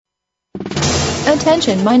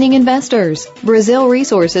Attention mining investors. Brazil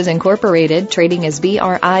Resources Incorporated, trading as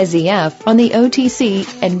BRIZF on the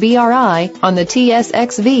OTC and BRI on the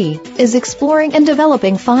TSXV, is exploring and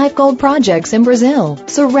developing 5 gold projects in Brazil,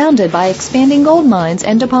 surrounded by expanding gold mines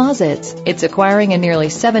and deposits. It's acquiring a nearly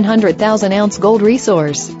 700,000-ounce gold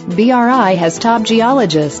resource. BRI has top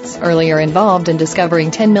geologists, earlier involved in discovering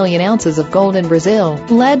 10 million ounces of gold in Brazil,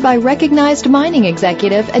 led by recognized mining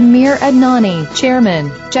executive Admir Adnani,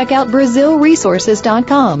 chairman. Check out BrazilResources.com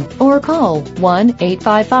or call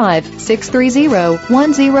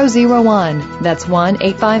 1-855-630-1001. That's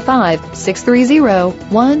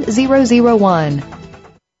 1-855-630-1001.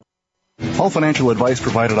 All financial advice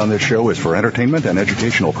provided on this show is for entertainment and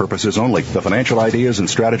educational purposes only. The financial ideas and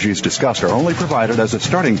strategies discussed are only provided as a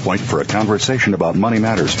starting point for a conversation about money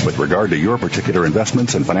matters. With regard to your particular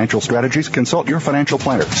investments and financial strategies, consult your financial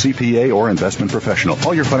planner, CPA, or investment professional.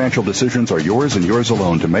 All your financial decisions are yours and yours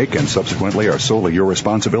alone to make, and subsequently are solely your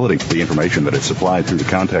responsibility. The information that is supplied through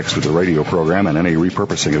the context of the radio program and any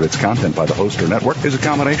repurposing of its content by the host or network is a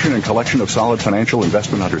combination and collection of solid financial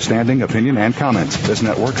investment understanding, opinion, and comments. This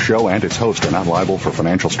network, show, and its hosts are not liable for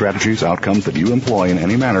financial strategies, outcomes that you employ in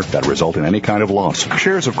any manner that result in any kind of loss.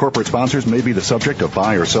 Shares of corporate sponsors may be the subject of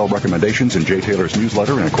buy or sell recommendations in Jay Taylor's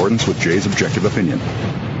newsletter in accordance with Jay's objective opinion.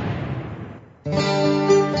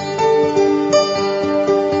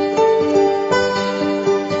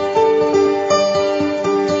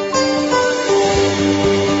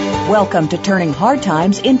 Welcome to Turning Hard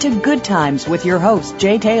Times into Good Times with your host,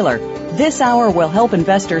 Jay Taylor. This hour will help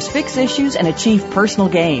investors fix issues and achieve personal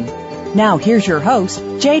gain. Now, here's your host,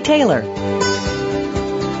 Jay Taylor.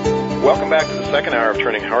 Welcome back to the second hour of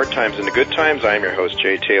Turning Hard Times into Good Times. I am your host,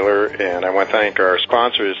 Jay Taylor, and I want to thank our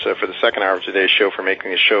sponsors for the second hour of today's show for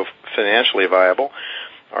making the show financially viable.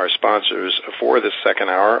 Our sponsors for this second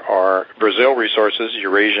hour are Brazil Resources,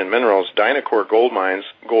 Eurasian Minerals, Dynacor Gold Mines,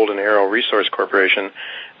 Golden Arrow Resource Corporation,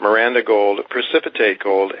 Miranda Gold, Precipitate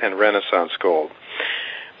Gold, and Renaissance Gold.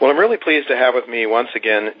 Well, I'm really pleased to have with me once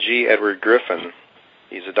again G. Edward Griffin.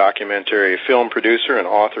 He's a documentary film producer and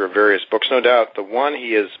author of various books. No doubt the one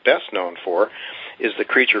he is best known for is The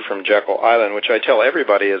Creature from Jekyll Island, which I tell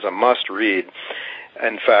everybody is a must-read.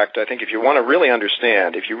 In fact, I think if you want to really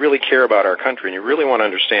understand, if you really care about our country and you really want to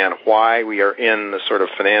understand why we are in the sort of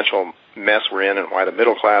financial mess we're in and why the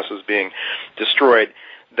middle class is being destroyed,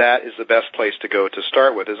 that is the best place to go to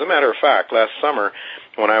start with. As a matter of fact, last summer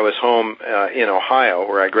when I was home in Ohio,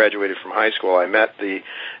 where I graduated from high school, I met the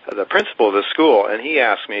principal of the school, and he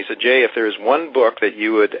asked me, he said, Jay, if there's one book that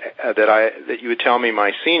you would tell me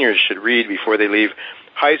my seniors should read before they leave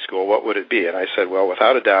high school, what would it be? And I said, well,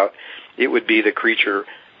 without a doubt, it would be The Creature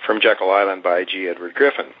from Jekyll Island by G. Edward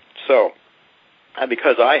Griffin. So,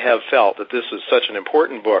 because I have felt that this is such an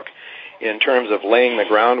important book in terms of laying the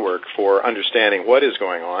groundwork for understanding what is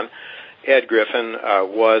going on, Ed Griffin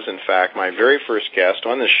was, in fact, my very first guest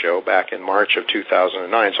on this show back in March of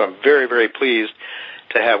 2009. So I'm very, very pleased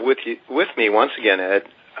to have with me once again, Ed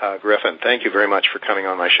Griffin. Thank you very much for coming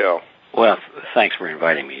on my show. Well, thanks for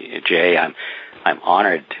inviting me, Jay. I'm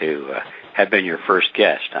honored to have been your first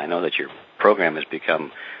guest. I know that your program has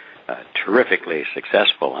become terrifically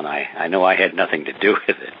successful, and I know I had nothing to do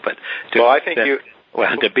with it. But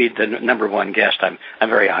to be the number one guest, I'm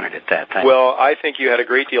very honored at that. Thanks. Well, I think you had a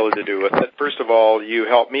great deal to do with it. First of all, you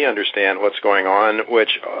helped me understand what's going on,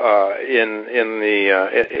 which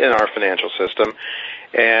in our financial system.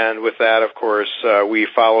 And with that, of course, we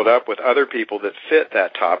followed up with other people that fit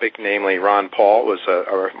that topic, namely Ron Paul was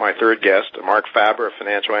my third guest, Mark Faber, a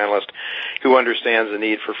financial analyst who understands the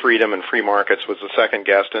need for freedom and free markets, was the second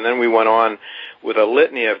guest. And then we went on with a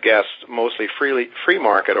litany of guests, mostly free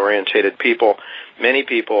market-orientated people, many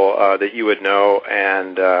people that you would know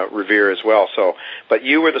and revere as well. So, but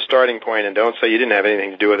you were the starting point, and don't say you didn't have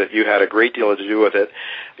anything to do with it. You had a great deal to do with it.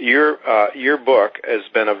 Your book has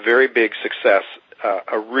been a very big success.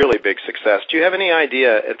 A really big success. Do you have any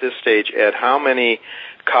idea at this stage, Ed, how many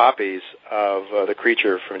copies of The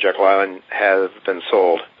Creature from Jekyll Island have been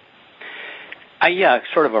sold?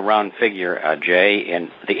 Sort of a round figure, Jay.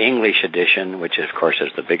 In the English edition, which of course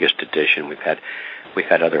is the biggest edition, we've had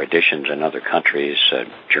other editions in other countries,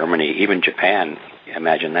 Germany, even Japan.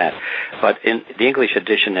 Imagine that. But in the English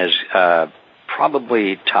edition is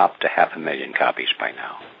probably topped 500,000 copies by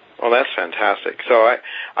now. Well, that's fantastic. So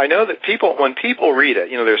I know that when people read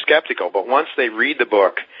it, they're skeptical, but once they read the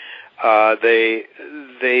book, they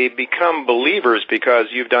become believers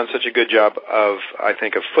because you've done such a good job of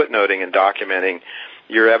footnoting and documenting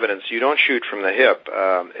your evidence. You don't shoot from the hip,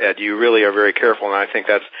 Ed. You really are very careful, and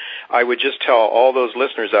I would just tell all those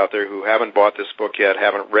listeners out there who haven't bought this book yet,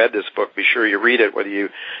 haven't read this book, be sure you read it, whether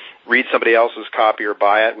you read somebody else's copy or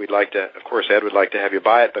buy it. Of course, Ed would like to have you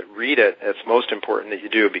buy it, but read it. It's most important that you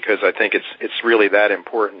do, because I think it's really that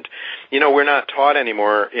important. We're not taught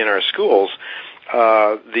anymore in our schools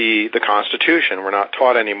the Constitution. We're not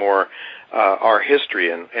taught anymore our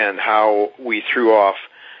history and how we threw off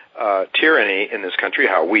tyranny in this country,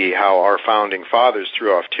 how our founding fathers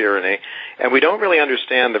threw off tyranny, and we don't really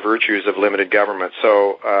understand the virtues of limited government.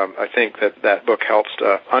 So I think that book helps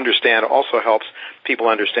to understand, also helps people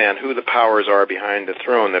understand who the powers are behind the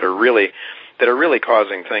throne that are really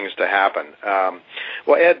causing things to happen.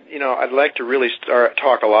 Well, Ed, I'd like to really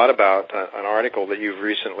talk a lot about an article that you've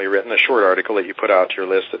recently written, a short article that you put out to your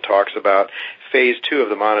list that talks about Phase 2 of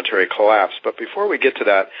the monetary collapse. But before we get to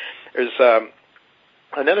that, there's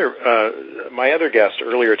my other guest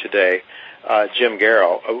earlier today, Jim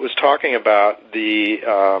Garrow, was talking about the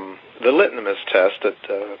litmus test that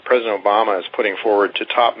President Obama is putting forward to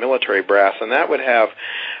top military brass, and that would have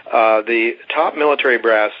the top military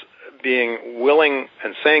brass being willing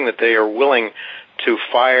and saying that they are willing to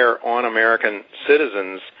fire on American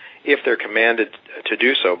citizens if they're commanded to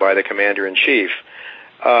do so by the commander-in-chief.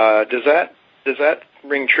 Does that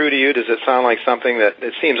ring true to you? Does it sound like something that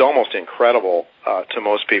it seems almost incredible to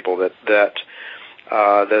most people that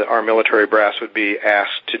our military brass would be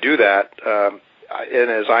asked to do that? And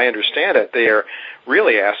as I understand it, they are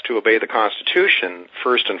really asked to obey the Constitution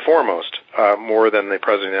first and foremost, more than the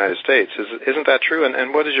President of the United States. Isn't that true?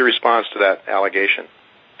 And what is your response to that allegation?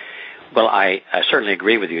 Well, I certainly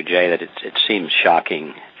agree with you, Jay, that it seems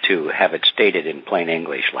shocking to have it stated in plain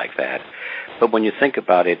English like that. But when you think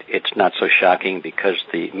about it, it's not so shocking, because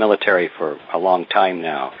the military for a long time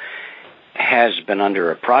now has been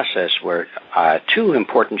under a process where two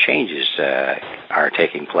important changes are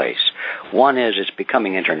taking place. One is it's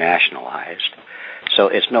becoming internationalized. So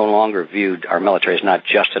it's no longer viewed, our military is not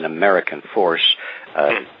just an American force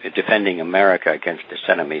defending America against its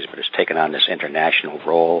enemies, but it's taken on this international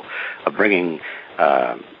role of bringing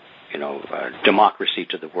democracy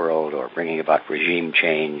to the world, or bringing about regime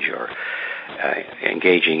change, or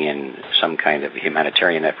engaging in some kind of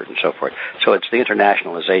humanitarian effort and so forth. So it's the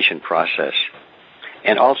internationalization process.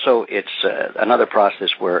 And also it's another process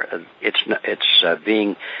where it's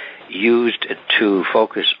being used to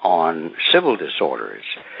focus on civil disorders.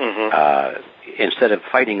 Mm-hmm. Instead of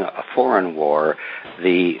fighting a foreign war,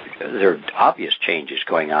 there are obvious changes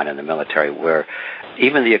going on in the military, where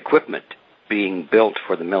even the equipment being built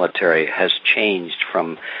for the military has changed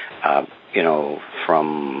from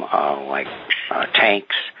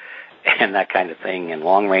tanks and that kind of thing, and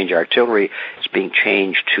long-range artillery is being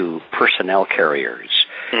changed to personnel carriers.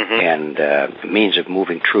 Mm-hmm. and means of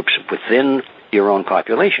moving troops within your own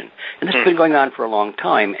population. And this has been going on for a long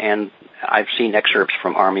time, and I've seen excerpts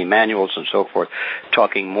from Army manuals and so forth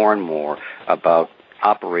talking more and more about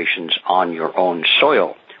operations on your own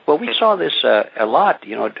soil. Well, we saw this a lot,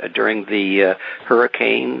 during the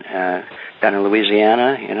hurricane down in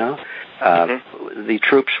Louisiana, the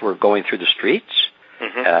troops were going through the streets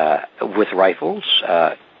with rifles,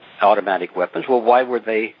 automatic weapons. Well, why were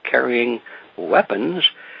they carrying weapons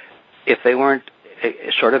if they weren't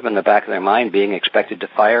sort of in the back of their mind being expected to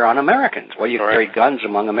fire on Americans? Well, you carry guns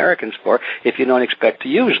among Americans for if you don't expect to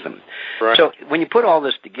use them. Right. So when you put all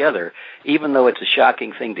this together, even though it's a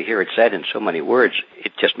shocking thing to hear it said in so many words,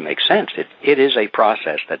 it just makes sense. It is a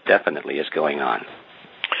process that definitely is going on.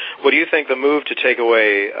 Well, do you think the move to take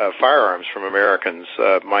away firearms from Americans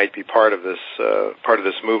might be part of this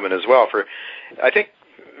movement as well? I think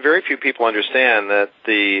very few people understand that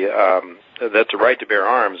the right to bear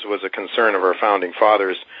arms was a concern of our founding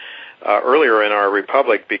fathers earlier in our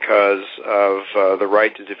republic, because of the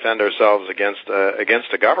right to defend ourselves against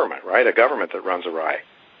a government, right? A government that runs awry.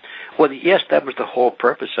 Well, yes, that was the whole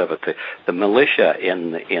purpose of it. The militia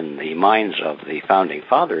in the minds of the founding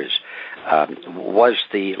fathers was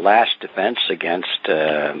the last defense against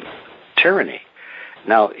tyranny.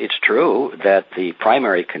 Now, it's true that the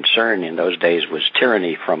primary concern in those days was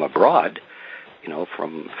tyranny from abroad,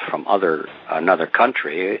 from another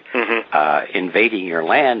country invading your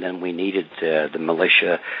land, and we needed the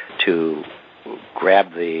militia to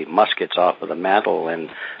grab the muskets off of the mantle and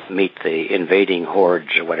meet the invading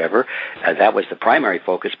hordes or whatever. That was the primary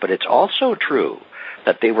focus, but it's also true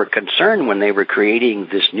that they were concerned when they were creating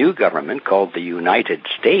this new government called the United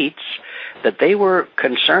States that they were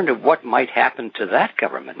concerned of what might happen to that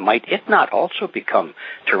government. Might it not also become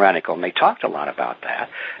tyrannical? And they talked a lot about that.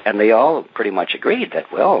 And they all pretty much agreed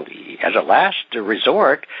that, well, as a last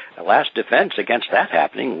resort, a last defense against that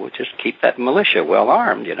happening, we'll just keep that militia well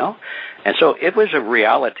armed, you know. And so it was a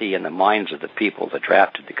reality in the minds of the people that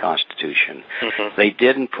drafted the Constitution. Mm-hmm. They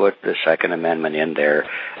didn't put the Second Amendment in there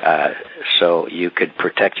so you could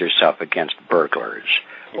protect yourself against burglars,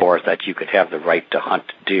 or that you could have the right to hunt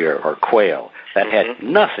deer or quail. That had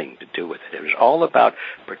nothing to do with it. It was all about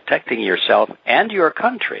protecting yourself and your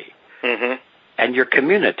country and your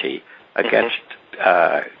community against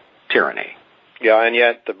tyranny. Yeah, and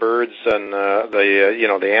yet the birds and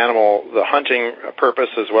the animal, the hunting purpose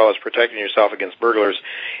as well as protecting yourself against burglars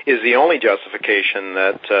is the only justification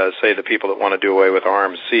that, say, the people that want to do away with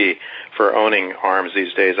arms see for owning arms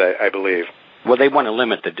these days, I believe. Well, they want to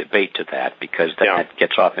limit the debate to that because that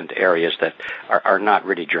gets off into areas that are not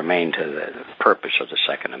really germane to the purpose of the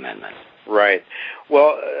Second Amendment. Right.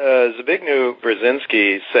 Well, Zbigniew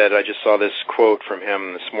Brzezinski said, I just saw this quote from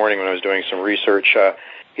him this morning when I was doing some research.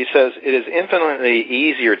 He says, it is infinitely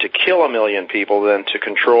easier to kill 1 million people than to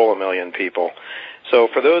control 1 million people. So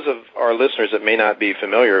for those of our listeners that may not be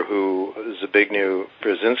familiar who Zbigniew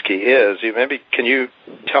Brzezinski is, can you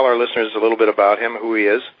tell our listeners a little bit about him, who he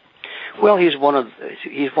is? Well, he's one of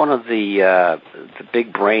the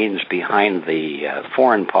big brains behind the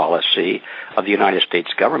foreign policy of the United States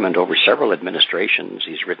government over several administrations.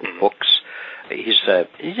 He's written books. He's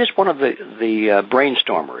just one of the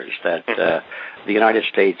brainstormers that the United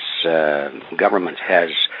States government has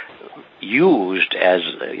used as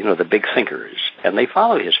the big thinkers, and they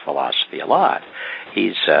follow his philosophy a lot.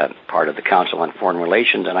 He's part of the Council on Foreign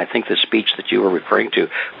Relations, and I think the speech that you were referring to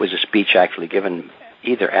was a speech actually given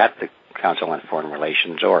either at the Council on Foreign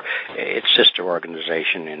Relations or its sister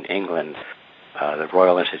organization in England, the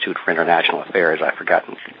Royal Institute for International Affairs. I've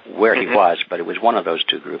forgotten where he was, but it was one of those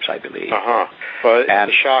two groups, I believe. Well,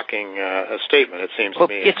 it's a shocking statement, it seems to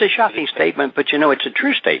me. It's a shocking statement, but, it's a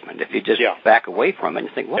true statement. If you just back away from it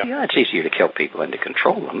and think, it's easier to kill people than to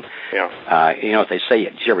control them. Yeah. If they say,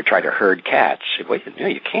 did you ever try to herd cats? Well,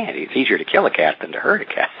 you can't. It's easier to kill a cat than to herd a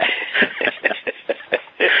cat.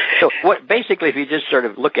 So basically, if you just sort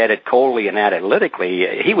of look at it coldly and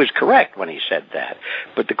analytically, he was correct when he said that.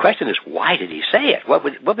 But the question is, why did he say it? What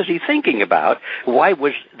was he thinking about? Why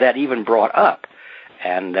was that even brought up?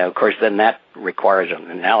 And, of course, then that requires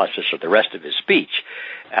an analysis of the rest of his speech.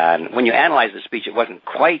 And when you analyze the speech, it wasn't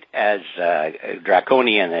quite as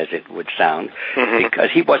draconian as it would sound, because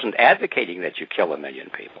he wasn't advocating that you kill 1 million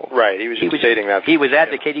people. Right, he was stating that. He was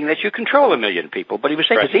advocating that you control 1 million people, but he was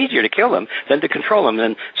saying it's easier to kill them than to control them.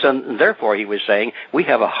 And so, therefore, he was saying we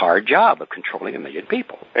have a hard job of controlling 1 million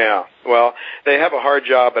people. Yeah, well, they have a hard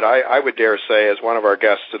job, but I would dare say, as one of our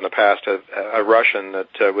guests in the past, a Russian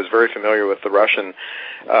that was very familiar with the Russian,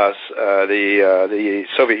 the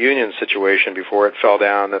Soviet Union situation before it fell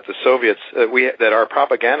down, that the Soviets, that our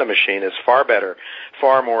propaganda machine is far better,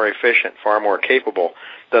 far more efficient, far more capable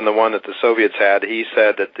than the one that the Soviets had. He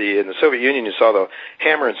said that in the Soviet Union you saw the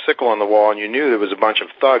hammer and sickle on the wall, and you knew there was a bunch of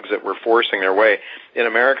thugs that were forcing their way. In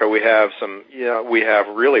America, we have we have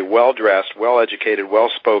really well-dressed, well-educated,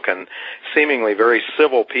 well-spoken, seemingly very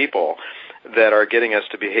civil people that are getting us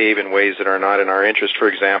to behave in ways that are not in our interest. For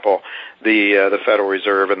example, the Federal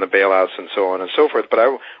Reserve and the bailouts and so on and so forth. But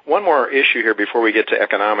one more issue here before we get to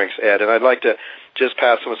economics, Ed, and I'd like to just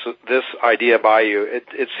pass this idea by you.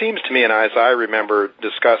 It seems to me, and as I remember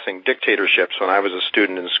discussing dictatorships when I was a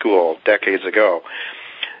student in school decades ago,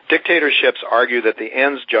 dictatorships argue that the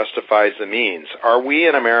ends justifies the means. Are we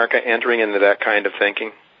in America entering into that kind of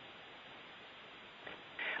thinking?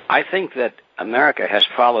 I think that America has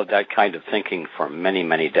followed that kind of thinking for many,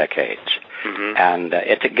 many decades. And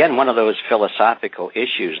it's, again, one of those philosophical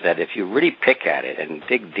issues that if you really pick at it and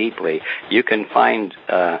dig deeply, you can find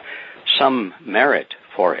some merit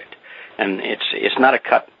for it. And it's not a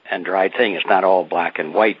cut and dried thing. It's not all black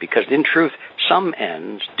and white, because in truth, some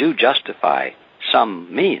ends do justify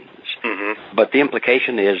some means. But the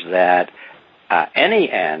implication is that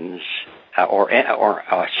any ends or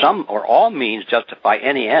some or all means justify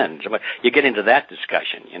any ends. But you get into that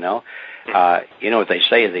discussion, they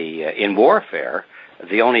say in warfare,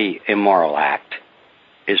 the only immoral act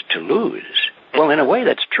is to lose. Well, in a way,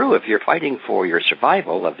 that's true. If you're fighting for your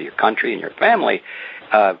survival of your country and your family,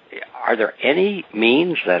 are there any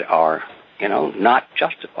means that are, not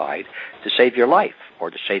justified to save your life or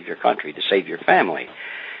to save your country, to save your family?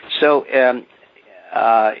 So,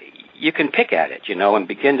 you can pick at it, and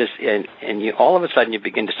begin to, and you all of a sudden you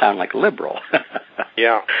begin to sound like liberal.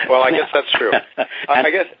 Yeah, well, I guess that's true.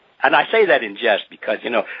 I And I say that in jest because,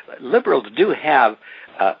 liberals do have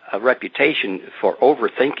a reputation for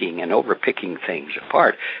overthinking and overpicking things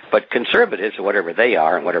apart. But conservatives, whatever they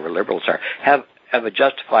are and whatever liberals are, have a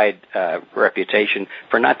justified reputation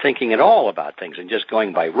for not thinking at all about things and just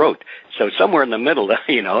going by rote. So somewhere in the middle,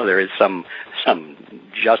 there is some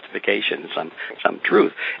justification, some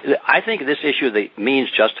truth. I think this issue, the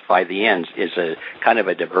means justify the ends, is a kind of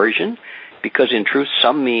a diversion, because in truth,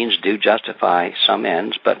 some means do justify some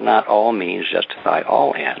ends, but not all means justify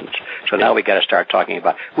all ends. So now we got to start talking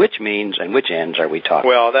about which means and which ends are we talking.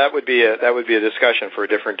 Well, that would be a discussion for a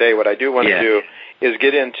different day. What I do want to do is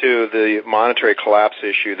get into the monetary collapse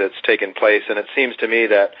issue that's taken place, and it seems to me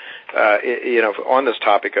that on this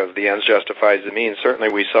topic of the ends justifies the means,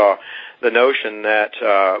 certainly we saw the notion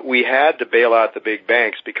that we had to bail out the big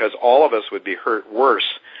banks because all of us would be hurt worse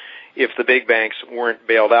if the big banks weren't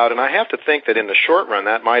bailed out. And I have to think that in the short run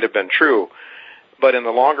that might have been true, but in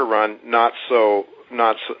the longer run, not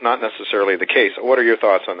necessarily the case. What are your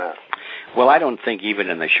thoughts on that? Well, I don't think even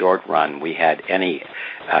in the short run we had any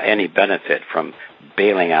benefit from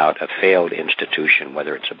bailing out a failed institution,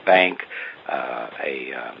 whether it's a bank,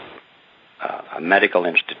 a medical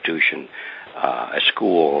institution, a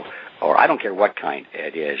school, or I don't care what kind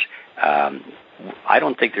it is. I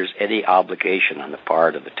don't think there's any obligation on the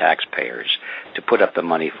part of the taxpayers to put up the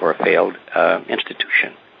money for a failed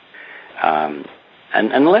institution. And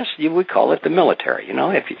unless you would call it the military.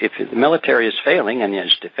 If the military is failing and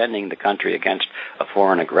is defending the country against a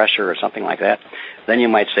foreign aggressor or something like that, then you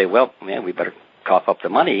might say, well, we better cough up the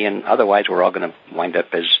money, and otherwise we're all going to wind up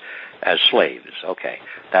as slaves. Okay,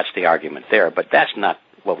 that's the argument there. But that's not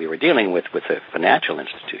what we were dealing with the financial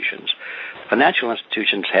institutions. Financial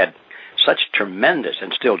institutions had such tremendous,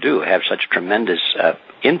 and still do have such tremendous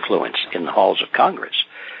influence in the halls of Congress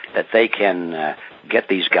that they can get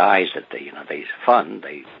these guys that they fund.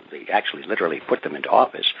 They actually literally put them into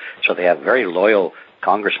office. So they have very loyal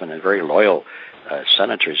congressmen and very loyal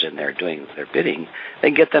senators in there doing their bidding. They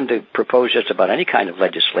can get them to propose just about any kind of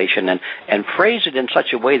legislation and phrase it in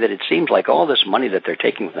such a way that it seems like all this money that they're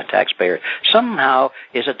taking from the taxpayer somehow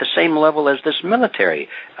is at the same level as this military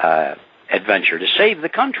adventure to save the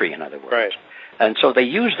country, in other words. Right. And so they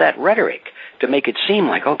use that rhetoric to make it seem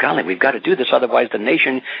like, oh, golly, we've got to do this, otherwise the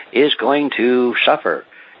nation is going to suffer.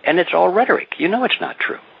 And it's all rhetoric. It's not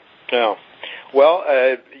true. No. Well,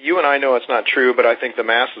 you and I know it's not true, but I think the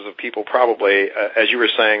masses of people probably, as you were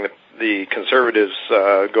saying, the conservatives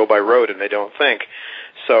go by rote and they don't think.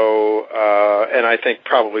 So, and I think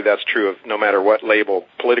probably that's true of no matter what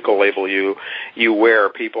political label you wear.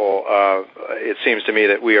 People, it seems to me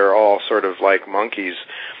that we are all sort of like monkeys,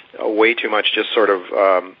 way too much just sort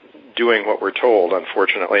of doing what we're told,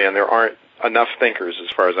 unfortunately, and there aren't enough thinkers as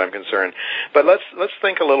far as I'm concerned. But let's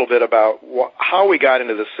think a little bit about how we got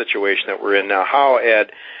into this situation that we're in now. How,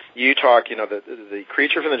 Ed, you talk, the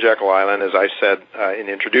creature from the Jekyll Island, as I said in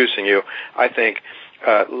introducing you, I think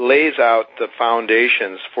lays out the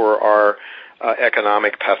foundations for our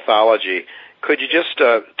economic pathology. Could you just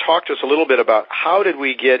talk to us a little bit about how did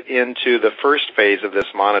we get into the first phase of this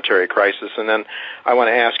monetary crisis? And then I want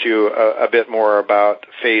to ask you a bit more about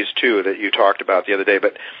phase two that you talked about the other day.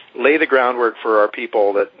 But lay the groundwork for our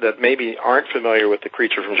people that maybe aren't familiar with the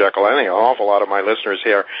creature from Jekyll Island. I think an awful lot of my listeners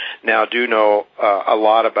here now do know a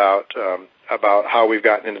lot about how we've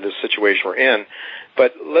gotten into this situation we're in.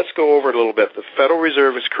 But let's go over it a little bit. The Federal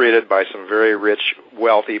Reserve was created by some very rich,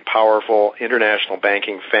 wealthy, powerful international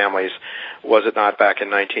banking families, was it not, back in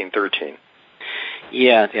 1913?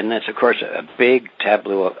 Yeah, and that's, of course, a big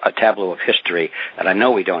tableau of history that I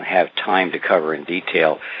know we don't have time to cover in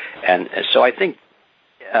detail. And so I think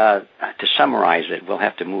to summarize it, we'll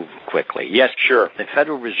have to move quickly. Yes, sure. The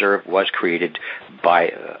Federal Reserve was created by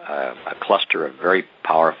a cluster of very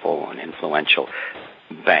powerful and influential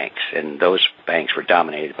banks, and those banks were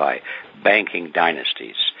dominated by banking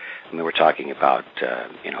dynasties. And we were talking about,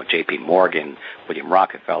 J.P. Morgan, William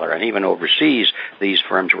Rockefeller, and even overseas, these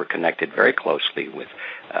firms were connected very closely with,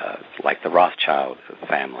 like the Rothschild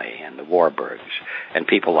family and the Warburgs and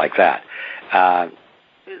people like that.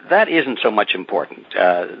 That isn't so much important.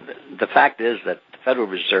 The fact is that the Federal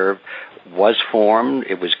Reserve was formed.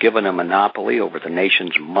 It was given a monopoly over the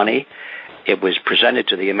nation's money. It was presented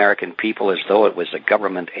to the American people as though it was a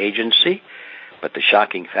government agency, but the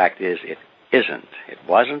shocking fact is it isn't. It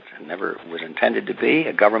wasn't, and never was intended to be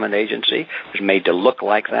a government agency. It was made to look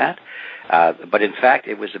like that, but in fact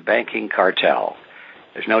it was a banking cartel.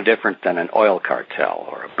 There's no different than an oil cartel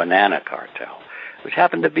or a banana cartel, which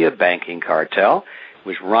happened to be a banking cartel. It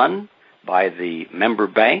was run by the member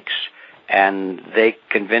banks, and they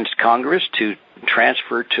convinced Congress to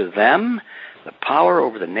transfer to them the power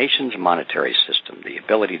over the nation's monetary system, the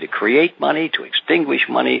ability to create money, to extinguish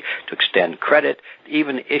money, to extend credit, to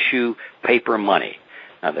even issue paper money.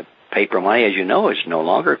 Now, the paper money, as you know, is no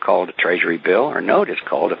longer called a Treasury bill or note. It's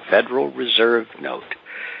called a Federal Reserve note.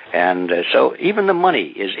 And so even the money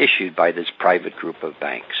is issued by this private group of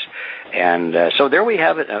banks. And so there we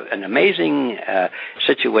have an amazing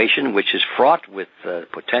situation which is fraught with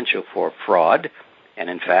potential for fraud. And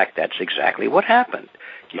in fact, that's exactly what happened.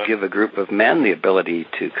 You give a group of men the ability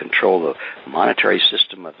to control the monetary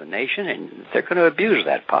system of the nation, and they're going to abuse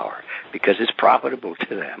that power because it's profitable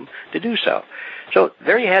to them to do so. So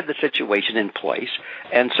there you had the situation in place.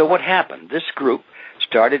 And so what happened? This group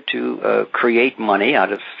started to create money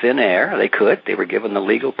out of thin air. They were given the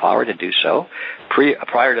legal power to do so.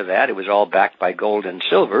 Prior to that, it was all backed by gold and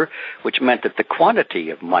silver, which meant that the quantity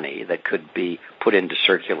of money that could be put into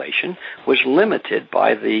circulation was limited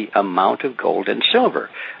by the amount of gold and silver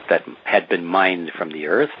that had been mined from the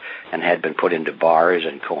earth and had been put into bars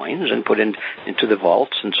and coins and put into the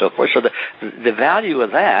vaults and so forth. So the value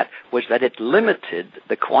of that was that it limited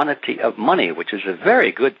the quantity of money, which is a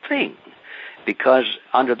very good thing, because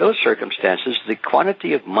under those circumstances, the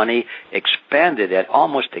quantity of money expanded at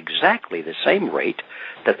almost exactly the same rate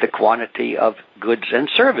that the quantity of goods and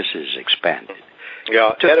services expanded.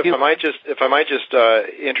 Yeah, Ed, if I might just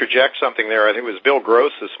interject something there. I think it was Bill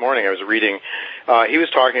Gross this morning I was reading. He was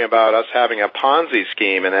talking about us having a Ponzi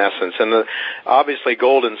scheme in essence, and obviously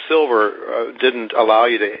gold and silver didn't allow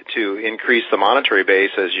you to increase the monetary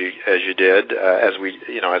base as you did as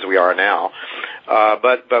we are now.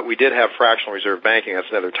 But we did have fractional reserve banking. That's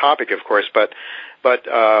another topic, of course. But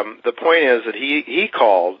the point is that he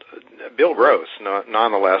called, Bill Gross,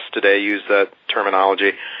 nonetheless, today used that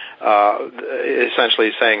terminology,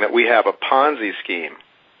 essentially saying that we have a Ponzi scheme.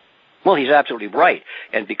 Well, he's absolutely right.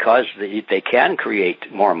 And because they can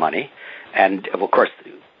create more money, and of course,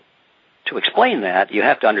 to explain that, you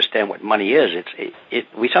have to understand what money is.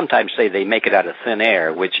 We sometimes say they make it out of thin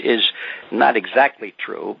air, which is not exactly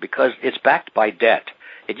true because it's backed by debt.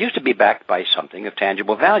 It used to be backed by something of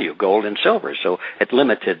tangible value, gold and silver, so it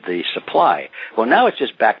limited the supply. Well, now it's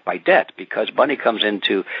just backed by debt because money comes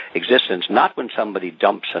into existence not when somebody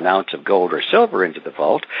dumps an ounce of gold or silver into the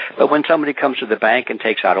vault, but when somebody comes to the bank and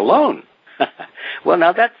takes out a loan. Well,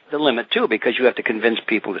 now that's the limit, too, because you have to convince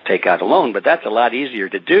people to take out a loan, but that's a lot easier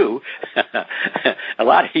to do, a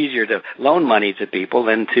lot easier to loan money to people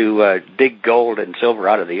than to dig gold and silver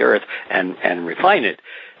out of the earth and refine it.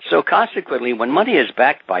 So consequently, when money is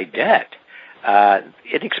backed by debt,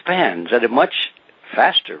 it expands at a much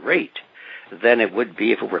faster rate than it would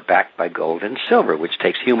be if it were backed by gold and silver, which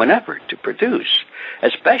takes human effort to produce,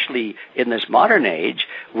 especially in this modern age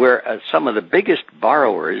where some of the biggest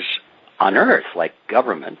borrowers on earth, like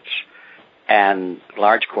governments and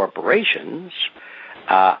large corporations,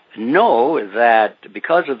 know that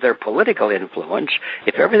because of their political influence,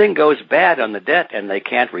 if everything goes bad on the debt and they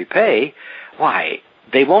can't repay, why,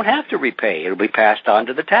 they won't have to repay. It'll be passed on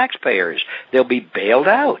to the taxpayers. They'll be bailed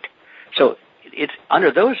out. So it's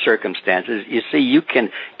under those circumstances, you see, you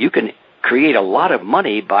can create a lot of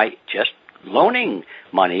money by just loaning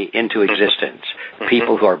money into existence.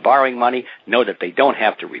 People who are borrowing money know that they don't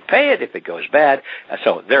have to repay it if it goes bad.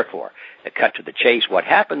 So therefore, cut to the chase, what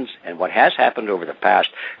happens and what has happened over the past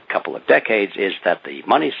couple of decades is that the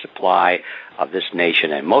money supply of this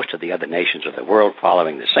nation and most of the other nations of the world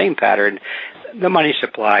following the same pattern, the money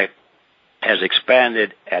supply has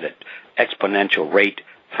expanded at an exponential rate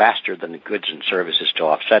faster than the goods and services to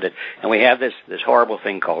offset it. And we have this horrible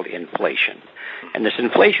thing called inflation. And this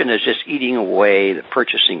inflation is just eating away the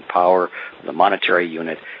purchasing power of the monetary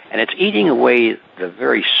unit, and it's eating away the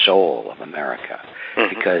very soul of America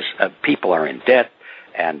because people are in debt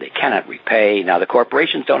and they cannot repay. Now, the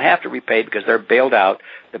corporations don't have to repay because they're bailed out.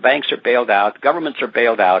 The banks are bailed out. Governments are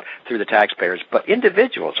bailed out through the taxpayers, but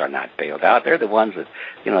individuals are not bailed out. They're the ones that,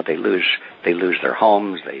 they lose their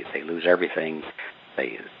homes. They lose everything.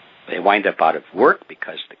 They wind up out of work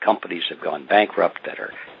because the companies have gone bankrupt that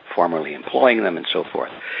are formerly employing them and so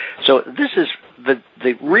forth. So this is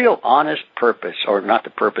the real honest purpose, or not the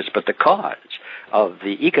purpose, but the cause of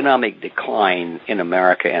the economic decline in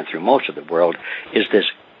America and through most of the world is this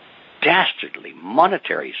dastardly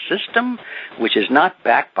monetary system which is not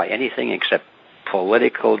backed by anything except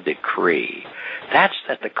political decree. That's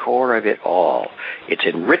at the core of it all. It's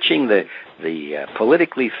enriching the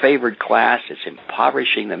politically favored class. It's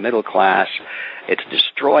impoverishing the middle class. It's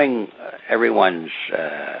destroying everyone's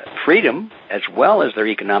freedom as well as their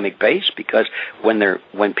economic base, because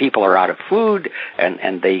when people are out of food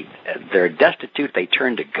and they're destitute, they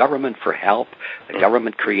turn to government for help. The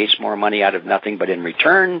government creates more money out of nothing, but in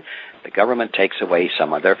return, the government takes away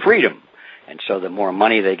some of their freedom. And so the more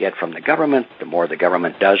money they get from the government, the more the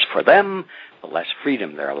government does for them, the less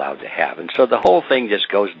freedom they're allowed to have. And so the whole thing just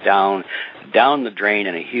goes down the drain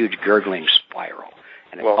in a huge gurgling spiral.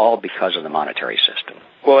 And it's all because of the monetary system.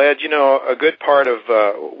 Well, Ed, a good part of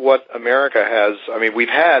what America has, we've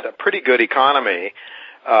had a pretty good economy.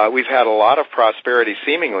 We've had a lot of prosperity,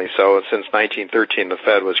 seemingly so, since 1913 the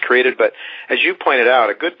Fed was created. But as you pointed out,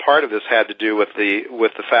 a good part of this had to do with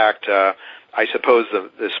the fact, I suppose,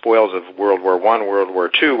 the spoils of World War I, World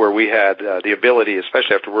War II, where we had the ability,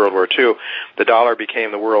 especially after World War II, the dollar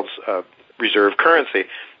became the world's reserve currency.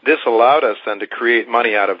 This allowed us then to create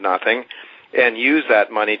money out of nothing and use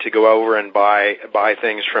that money to go over and buy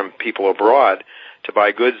things from people abroad, to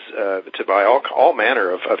buy goods, to buy all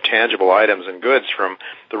manner of tangible items and goods from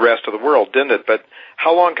the rest of the world, didn't it? But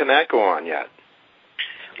how long can that go on yet?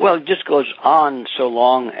 Well, it just goes on so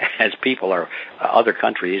long as people other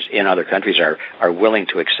countries are willing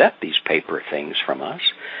to accept these paper things from us.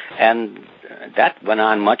 And that went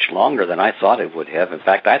on much longer than I thought it would have. In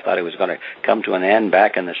fact, I thought it was going to come to an end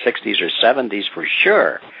back in the 60s or 70s for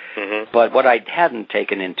sure. Mm-hmm. But what I hadn't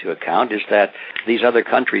taken into account is that these other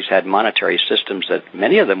countries had monetary systems that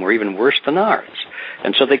many of them were even worse than ours.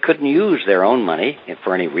 And so they couldn't use their own money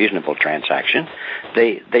for any reasonable transaction.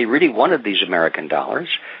 They really wanted these American dollars.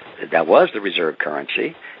 That was the reserve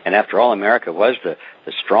currency. And after all, America was the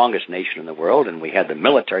strongest nation in the world, and we had the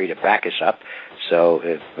military to back us up. So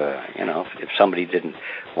if somebody didn't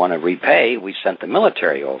want to repay, we sent the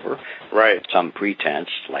military over. Right. Some pretense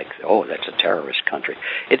like, that's a terrorist country.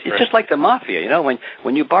 It's right. Just like the mafia.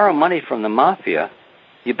 When you borrow money from the mafia,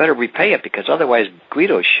 you better repay it, because otherwise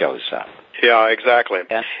Guido shows up. Yeah, exactly.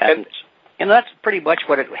 And that's pretty much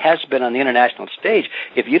what it has been on the international stage.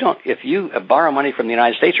 If you borrow money from the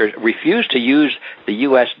United States or refuse to use the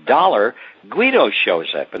U.S. dollar, Guido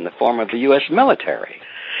shows up in the form of the U.S. military.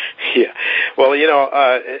 Yeah. Well,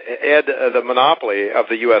 Ed, the monopoly of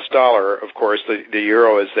the U.S. dollar, of course, the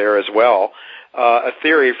euro is there as well. A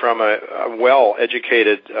theory from a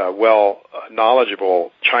well-educated,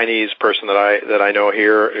 knowledgeable Chinese person that I know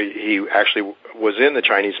here. He actually was in the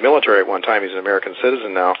Chinese military at one time. He's an American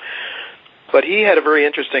citizen now. But he had a very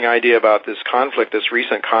interesting idea about this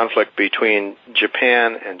recent conflict between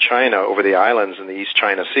Japan and China over the islands in the East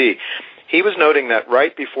China Sea. He was noting that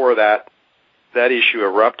right before that issue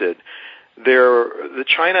erupted, the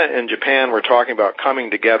China and Japan were talking about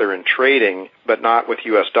coming together and trading, but not with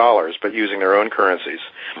U.S. dollars, but using their own currencies.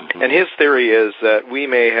 Mm-hmm. And his theory is that we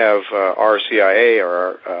may have RCIA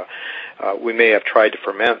or we may have tried to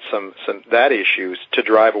ferment some that issues to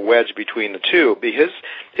drive a wedge between the two.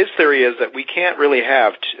 His theory is that we can't really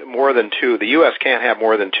have more than two. The U.S. can't have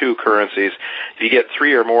more than two currencies. If you get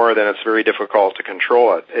three or more, then it's very difficult to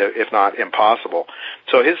control it, if not impossible.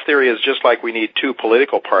 So his theory is just like we need two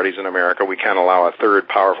political parties in America, we can't allow a third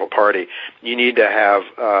powerful party. You need to have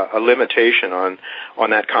a limitation on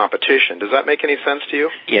that competition. Does that make any sense to you?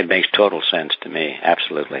 It makes total sense to me,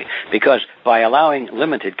 absolutely. Because by allowing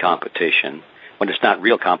limited competition, when it's not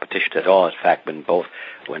real competition at all, in fact, when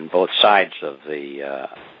both sides of the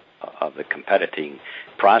competing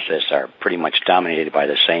process are pretty much dominated by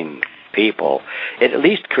the same people, it at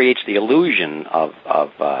least creates the illusion of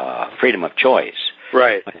freedom of choice.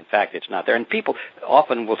 Right. But in fact, it's not there. And people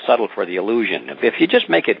often will settle for the difference. If you just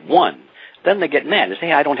make it one, then they get mad and say,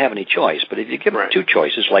 hey, I don't have any choice. But if you give them two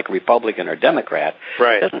choices, like Republican or Democrat,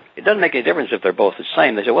 it doesn't make any difference if they're both the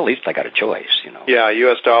same. They say, well, at least I got a choice, Yeah,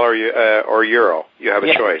 U.S. dollar or euro. You have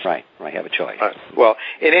a choice. Right, you have a choice. Well,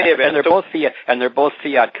 in any event, and they're both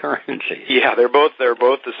fiat currencies. Yeah, they're both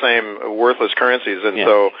the same worthless currencies, and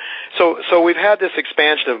so we've had this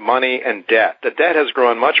expansion of money and debt. The debt has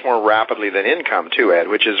grown much more rapidly than income, too, Ed,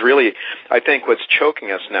 which is really, I think, what's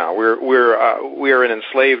choking us now. We are an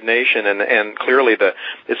enslaved nation, and clearly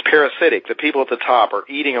it's parasitic. The people at the top are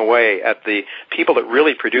eating away at the people that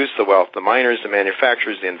really produce the wealth: the miners, the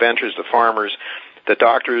manufacturers, the inventors, the farmers. The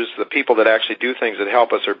doctors, the people that actually do things that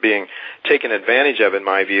help us, are being taken advantage of, in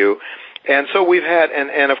my view. And so we've had,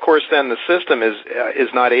 and of course then the system is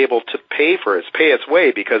not able to pay its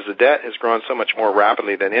way, because the debt has grown so much more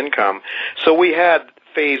rapidly than income. So we had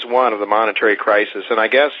phase one of the monetary crisis, and I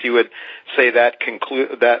guess you would say that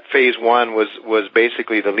phase one was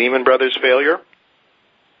basically the Lehman Brothers failure?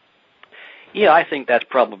 Yeah, I think that's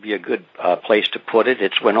probably a good place to put it.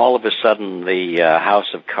 It's when all of a sudden the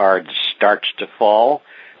house of cards starts to fall,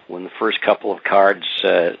 when the first couple of cards,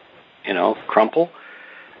 crumple.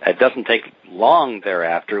 It doesn't take long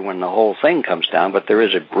thereafter when the whole thing comes down, but there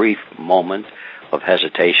is a brief moment of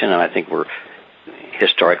hesitation, and I think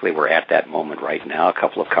historically we're at that moment right now. A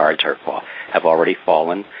couple of cards have already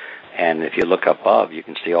fallen, and if you look above, you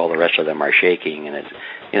can see all the rest of them are shaking, and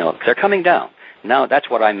they're coming down. Now, that's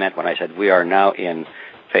what I meant when I said we are now in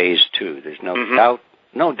phase 2. There's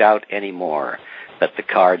no doubt anymore that the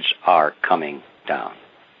cards are coming down.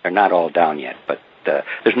 They're not all down yet, but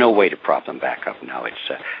there's no way to prop them back up now.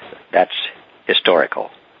 That's historical.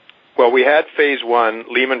 Well, we had phase 1.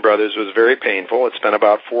 Lehman Brothers was very painful. It's been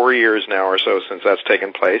about 4 years now or so since that's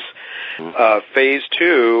taken place. Phase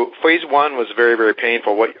 1 was very, very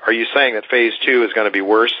painful. What are you saying, that phase 2 is going to be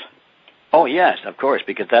worse? Oh, yes, of course,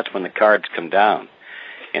 because that's when the cards come down.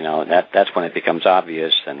 That's when it becomes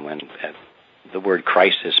obvious, and when the word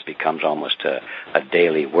crisis becomes almost a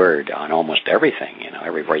daily word on almost everything.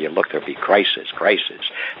 Everywhere you look, there'll be crisis.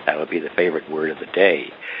 That will be the favorite word of the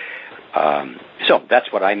day. So that's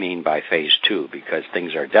what I mean by phase 2, because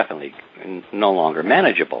things are definitely no longer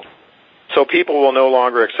manageable. So people will no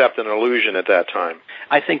longer accept an illusion at that time?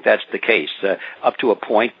 I think that's the case. Up to a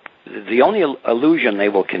point, the only illusion they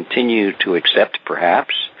will continue to accept,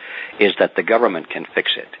 perhaps, is that the government can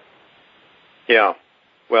fix it. Yeah.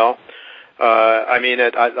 Well,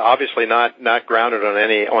 obviously not grounded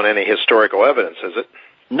on any historical evidence, is it?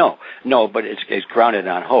 No, but it's grounded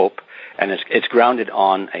on hope, and it's grounded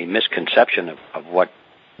on a misconception of what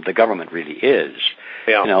the government really is.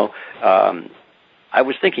 Yeah. I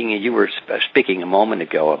was thinking, you were speaking a moment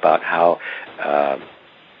ago about how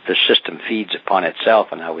the system feeds upon itself,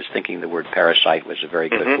 and I was thinking the word parasite was a very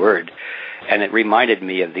good word. And it reminded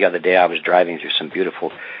me of the other day I was driving through some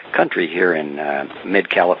beautiful country here in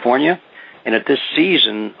mid-California, and at this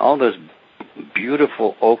season, all those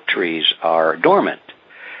beautiful oak trees are dormant,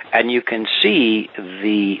 and you can see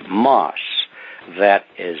the moss that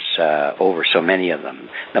is over so many of them.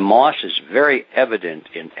 The moss is very evident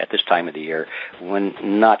at this time of the year,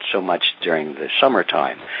 when not so much during the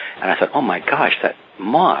summertime. And I thought, oh my gosh, that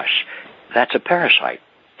moss, that's a parasite,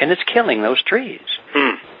 and it's killing those trees.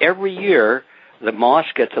 Every year, the moss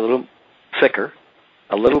gets a little thicker,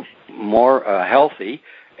 a little more healthy,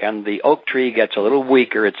 and the oak tree gets a little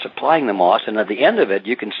weaker. It's supplying the moss, and at the end of it,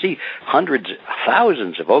 you can see hundreds,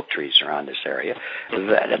 thousands of oak trees around this area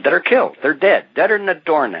that are killed. They're deader than a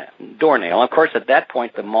doornail. Of course, at that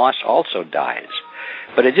point, the moss also dies.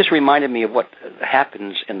 But it just reminded me of what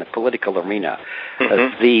happens in the political arena.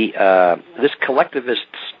 This collectivist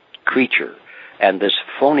creature and this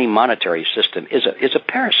phony monetary system is a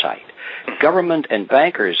parasite. Government and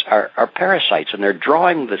bankers are parasites, and they're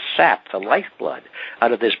drawing the sap, the lifeblood,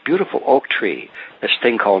 out of this beautiful oak tree, this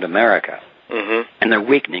thing called America, and they're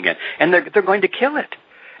weakening it, and they're going to kill it.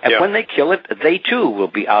 And when they kill it, they too will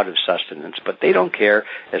be out of sustenance, but they don't care.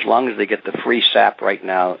 As long as they get the free sap right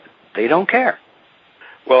now, they don't care.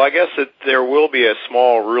 Well, I guess that there will be a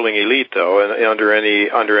small ruling elite, though, under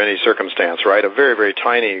any circumstance, right? A very, very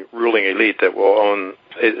tiny ruling elite that will own,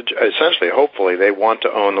 essentially, hopefully, they want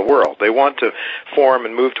to own the world. They want to form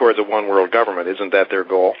and move towards a one-world government. Isn't that their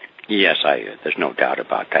goal? Yes, there's no doubt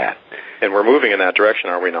about that. And we're moving in that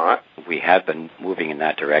direction, are we not? We have been moving in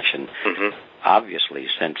that direction, obviously,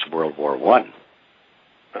 since World War I.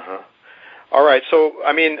 All right. So,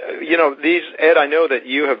 Ed, I know that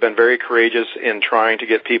you have been very courageous in trying to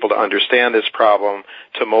get people to understand this problem,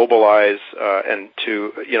 to mobilize, and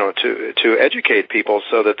to educate people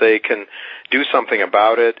so that they can do something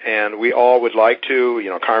about it. And we all would like to.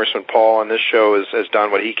 Congressman Paul on this show has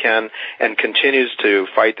done what he can and continues to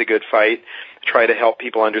fight the good fight, try to help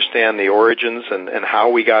people understand the origins and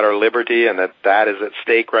how we got our liberty, and that is at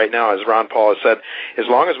stake right now. As Ron Paul has said, as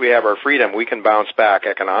long as we have our freedom, we can bounce back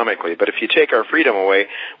economically. But if you take our freedom away,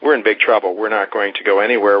 we're in big trouble. We're not going to go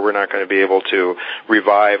anywhere. We're not going to be able to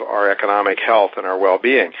revive our economic health and our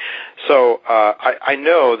well-being. So I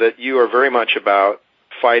know that you are very much about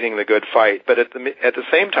fighting the good fight, but at the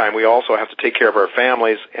same time, we also have to take care of our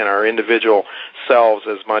families and our individual selves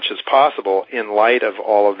as much as possible in light of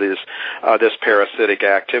all of this parasitic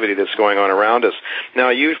activity that's going on around us.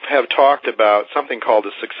 Now, you have talked about something called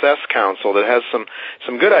the Success Council that has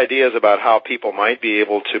some good ideas about how people might be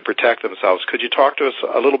able to protect themselves. Could you talk to us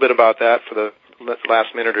a little bit about that for the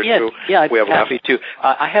last minute or two? Yeah, I'd be happy to.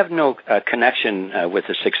 I have no connection with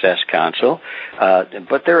the Success Council,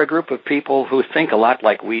 but they're a group of people who think a lot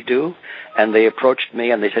like we do, and they approached me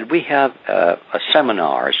and they said, we have a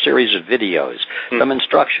seminar, a series of videos, some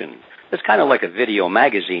instruction It's kind of like a video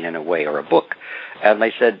magazine in a way, or a book. And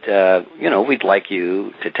they said, we'd like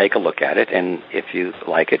you to take a look at it, and if you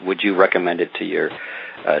like it, would you recommend it to your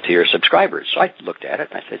subscribers? So I looked at it,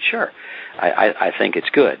 and I said, sure. I think it's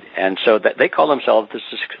good. And so they call themselves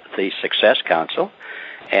the Success Council.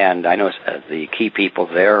 And I know the key people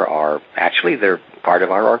there they're part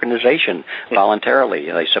of our organization voluntarily.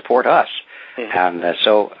 They support us. And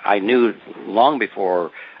so I knew long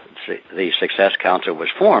before the Success Council was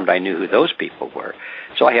formed, I knew who those people were.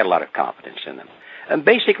 So I had a lot of confidence in them. And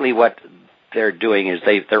basically what they're doing is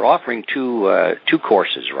they're offering two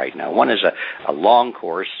courses right now. One is a long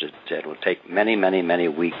course that will take many, many, many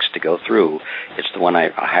weeks to go through. It's the one I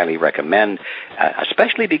highly recommend,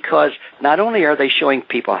 especially because not only are they showing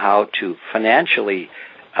people how to financially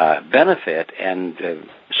benefit and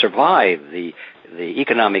survive the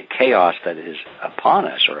economic chaos that is upon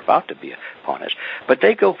us or about to be upon us, but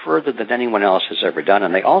they go further than anyone else has ever done,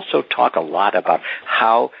 and they also talk a lot about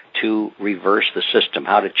how to reverse the system,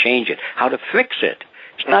 how to change it, how to fix it.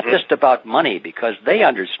 It's not just about money, because they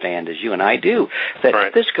understand, as you and I do, that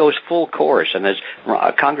if this goes full course, and as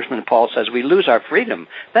Congressman Paul says, we lose our freedom,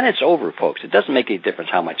 then it's over, folks. It doesn't make any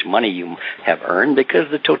difference how much money you have earned,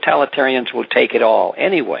 because the totalitarians will take it all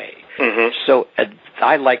anyway. So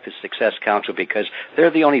I like the Success Council because they're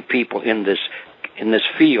the only people in this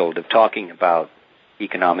field of talking about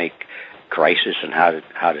economic crisis and how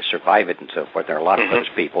to survive it and so forth. There are a lot of those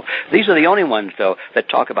people. These are the only ones, though, that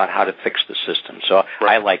talk about how to fix the system. So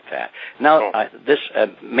I like that. Now, this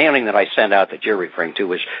mailing that I sent out that you're referring to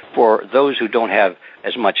was for those who don't have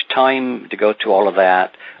as much time to go through all of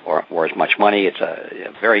that or as much money. It's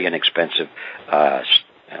a very inexpensive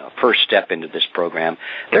first step into this program.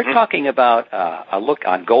 They're talking about a look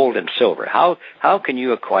on gold and silver. How can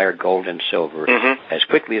you acquire gold and silver as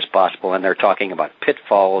quickly as possible? And they're talking about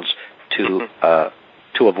pitfalls to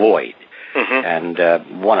avoid. And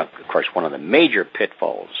one of the major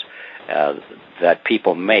pitfalls that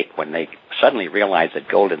people make when they suddenly realize that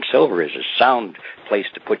gold and silver is a sound place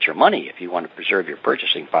to put your money if you want to preserve your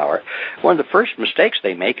purchasing power, one of the first mistakes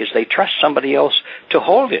they make is they trust somebody else to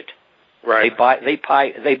hold it. Right.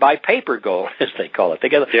 They buy paper gold, as they call it. They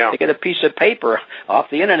get a piece of paper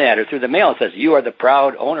off the internet or through the mail that says you are the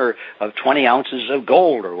proud owner of 20 ounces of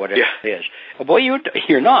gold or whatever it is. Well, boy,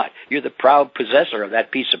 you're not. You're the proud possessor of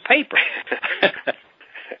that piece of paper.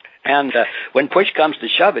 And when push comes to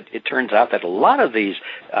shove, it turns out that a lot of these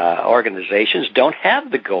organizations don't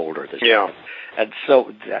have the gold or the silver. And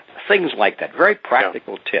so things like that, very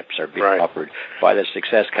practical tips are being offered by the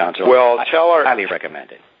Success Council. Well, I highly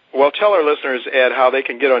recommend it. Well, tell our listeners, Ed, how they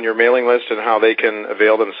can get on your mailing list and how they can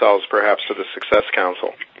avail themselves perhaps to the Success Council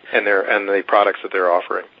and the products that they're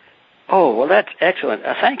offering. Oh, well, that's excellent.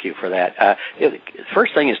 Thank you for that.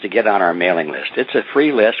 First thing is to get on our mailing list. It's a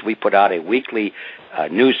free list. We put out a weekly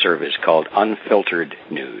news service called Unfiltered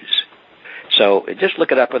News. So just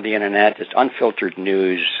look it up on the internet. It's Unfiltered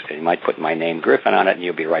News. You might put my name, Griffin, on it, and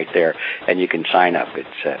you'll be right there. And you can sign up.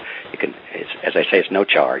 It's as I say, it's no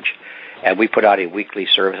charge. And we put out a weekly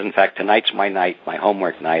service. In fact, tonight's my night, my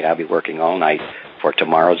homework night. I'll be working all night for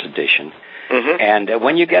tomorrow's edition. And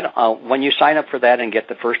when you sign up for that and get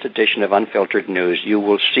the first edition of Unfiltered News, you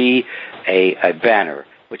will see a banner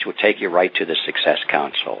which will take you right to the Success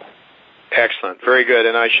Council. Excellent. Very good.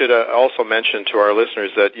 And I should also mention to our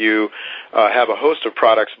listeners that you have a host of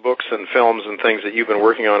products, books and films and things that you've been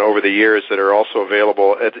working on over the years that are also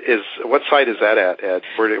available. What site is that at, Ed?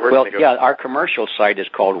 Where can they go? Our commercial site is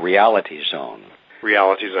called Reality Zone.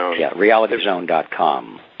 Reality Zone. Yeah,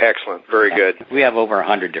 realityzone.com. Excellent. Very good. We have over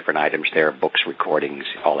 100 different items there, books, recordings,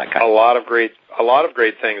 all that kind of stuff. A lot of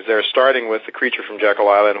great things there, starting with The Creature from Jekyll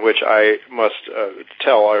Island, which I must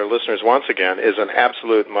tell our listeners once again is an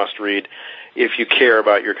absolute must-read if you care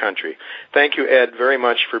about your country. Thank you, Ed, very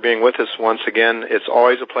much for being with us once again. It's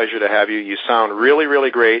always a pleasure to have you. You sound really,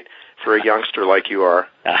 really great for a youngster like you are.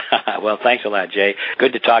 Well, thanks a lot, Jay.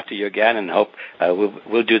 Good to talk to you again, and hope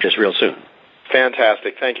we'll do this real soon.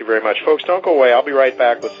 Fantastic. Thank you very much. Folks, don't go away. I'll be right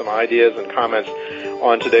back with some ideas and comments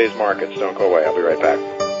on today's markets. Don't go away. I'll be right back.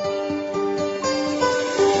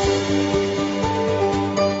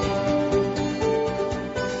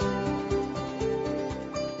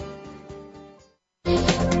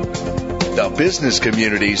 The business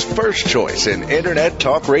community's first choice in Internet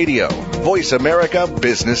Talk Radio. Voice America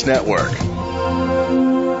Business Network.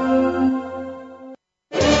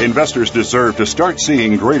 Investors deserve to start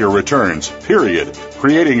seeing greater returns, period.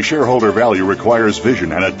 Creating shareholder value requires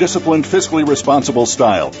vision and a disciplined, fiscally responsible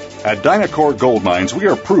style. At Dynacor Gold Mines, we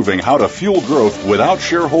are proving how to fuel growth without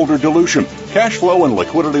shareholder dilution. Cash flow and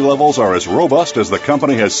liquidity levels are as robust as the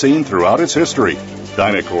company has seen throughout its history.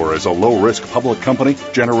 Dynacor is a low-risk public company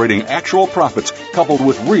generating actual profits coupled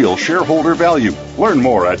with real shareholder value. Learn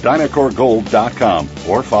more at DynacorGold.com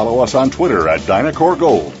or follow us on Twitter at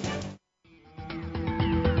DynacorGold.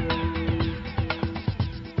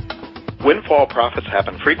 Windfall profits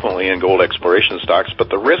happen frequently in gold exploration stocks,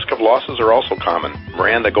 but the risk of losses are also common.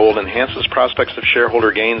 Miranda Gold enhances prospects of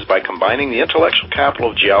shareholder gains by combining the intellectual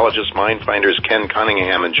capital of geologists, mine finders Ken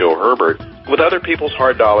Cunningham and Joe Herbert with other people's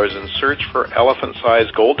hard dollars in search for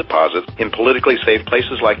elephant-sized gold deposits in politically safe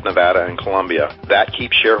places like Nevada and Colombia. That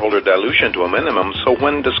keeps shareholder dilution to a minimum, so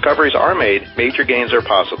when discoveries are made, major gains are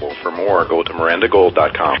possible. For more, go to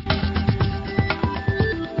MirandaGold.com.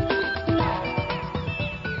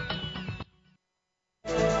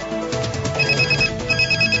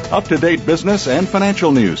 Up-to-date business and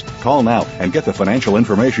financial news. Call now and get the financial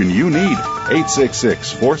information you need.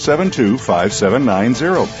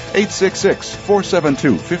 866-472-5790.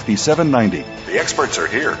 866-472-5790. The experts are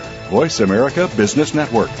here. Voice America Business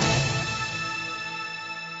Network.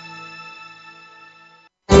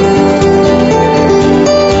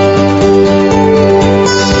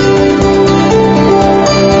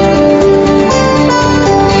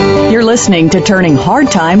 Listening to Turning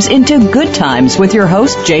Hard Times into Good Times with your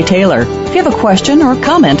host, Jay Taylor. If you have a question or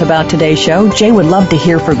comment about today's show, Jay would love to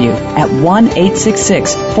hear from you at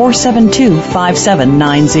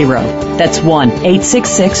 1-866-472-5790. That's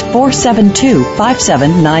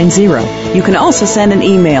 1-866-472-5790. You can also send an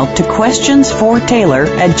email to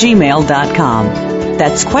questionsfortaylor@gmail.com.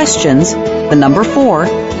 That's questions, the number 4,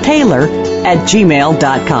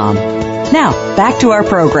 Taylor@gmail.com. Now, back to our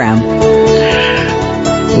program.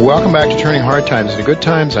 Welcome back to Turning Hard Times into Good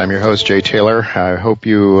Times. I'm your host, Jay Taylor. I hope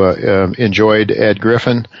you enjoyed Ed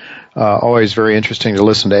Griffin. Always very interesting to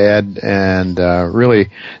listen to Ed, and really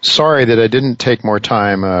sorry that I didn't take more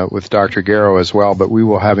time with Dr. Garrow as well, but we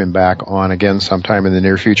will have him back on again sometime in the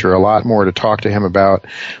near future. A lot more to talk to him about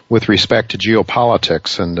with respect to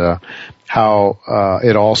geopolitics and how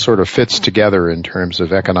it all sort of fits together in terms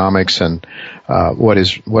of economics and what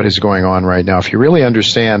is going on right now. If you really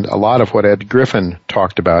understand a lot of what Ed Griffin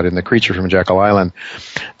talked about in The Creature from Jekyll Island,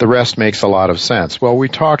 the rest makes a lot of sense. Well, we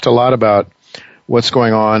talked a lot about what's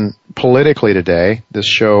going on politically today. This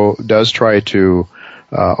show does try to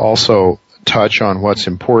also touch on what's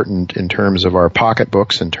important in terms of our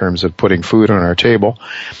pocketbooks, in terms of putting food on our table.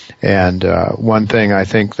 And one thing I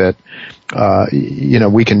think that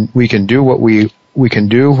we can do what we'd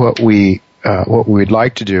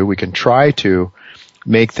like to do. We can try to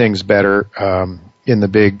make things better in the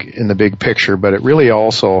big picture, but it really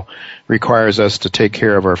also requires us to take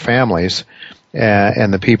care of our families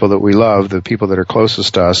and the people that we love, the people that are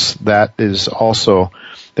closest to us. That is also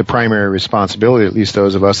the primary responsibility, at least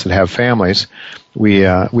those of us that have families. We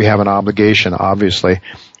have an obligation, obviously.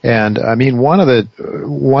 And I mean, one of the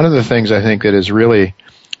things I think that is really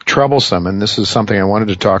troublesome, and this is something I wanted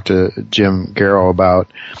to talk to Jim Garrow about,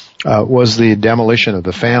 was the demolition of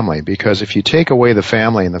the family. Because if you take away the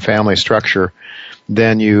family and the family structure,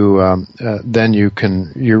 then your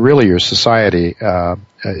society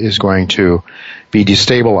is going to be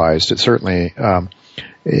destabilized. It's certainly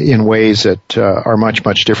in ways that are much,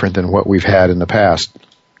 much different than what we've had in the past.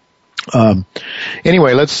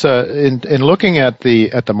 Anyway, let's in looking at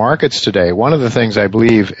the markets today, one of the things I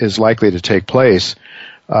believe is likely to take place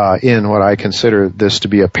in what I consider this to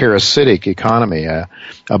be a parasitic economy, a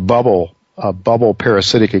bubble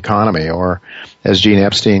parasitic economy, or as Gene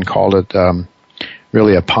Epstein called it,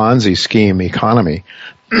 really a Ponzi scheme economy.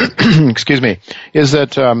 Excuse me, is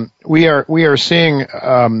that we are seeing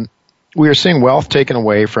wealth taken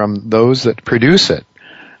away from those that produce it.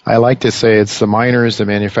 I like to say it's the miners, the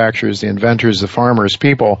manufacturers, the inventors, the farmers,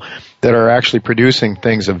 people that are actually producing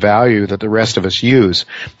things of value that the rest of us use.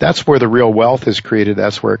 That's where the real wealth is created.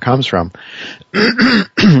 That's where it comes from.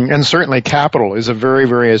 And certainly capital is a very,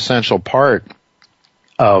 very essential part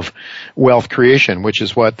of wealth creation, which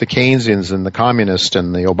is what the Keynesians and the communists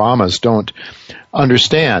and the Obamas don't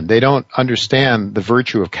understand. They don't understand the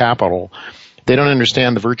virtue of capital. They don't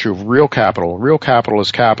understand the virtue of real capital. Real capital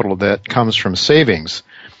is capital that comes from savings,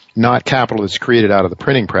 not capital that's created out of the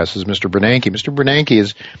printing press, as Mr. Bernanke. Mr. Bernanke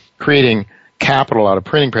is creating capital out of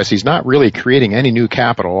printing press. He's not really creating any new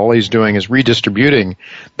capital. All he's doing is redistributing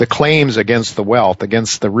the claims against the wealth,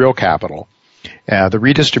 against the real capital. The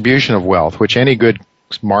redistribution of wealth, which any good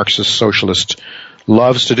Marxist socialist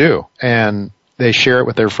loves to do. And they share it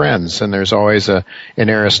with their friends, and there's always an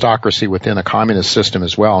aristocracy within a communist system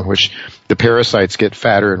as well, in which the parasites get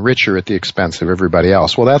fatter and richer at the expense of everybody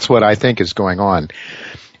else. Well, that's what I think is going on.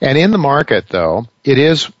 And in the market, though, it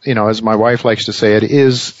is, as my wife likes to say, it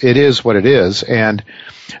is what it is. And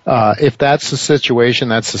if that's the situation,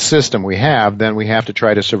 that's the system we have, then we have to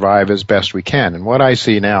try to survive as best we can. And what I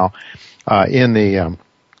see now in the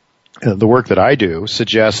work that I do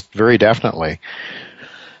suggests very definitely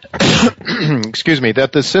excuse me,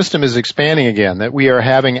 that the system is expanding again, that we are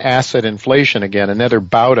having asset inflation again, another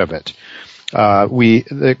bout of it.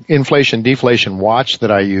 The inflation deflation watch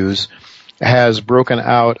that I use has broken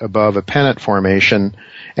out above a pennant formation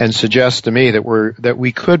and suggests to me that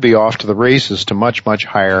we could be off to the races to much, much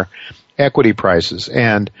higher equity prices.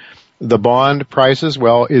 And the bond prices,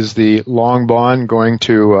 well, is the long bond going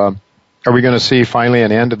to, are we going to see finally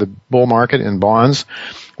an end to the bull market in bonds?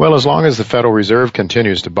 Well, as long as the Federal Reserve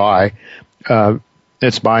continues to buy,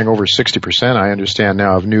 it's buying over 60%, I understand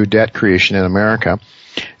now, of new debt creation in America.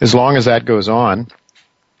 As long as that goes on,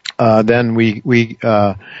 then we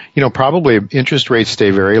probably interest rates stay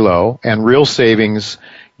very low and real savings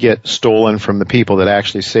get stolen from the people that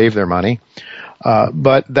actually save their money.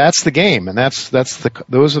 But that's the game, and that's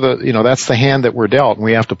the hand that we're dealt, and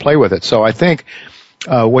we have to play with it. So I think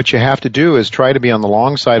what you have to do is try to be on the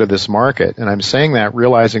long side of this market, and I'm saying that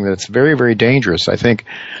realizing that it's very, very dangerous. I think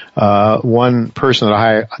one person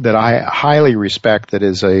that I highly respect, that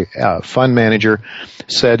is a fund manager,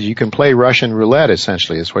 said you can play Russian roulette.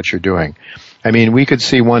 Essentially, is what you're doing. I mean, we could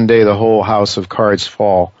see one day the whole house of cards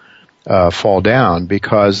fall down,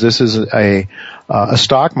 because this is a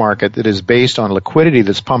stock market that is based on liquidity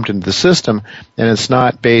that's pumped into the system, and it's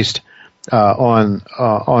not based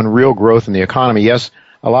on real growth in the economy. Yes,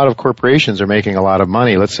 a lot of corporations are making a lot of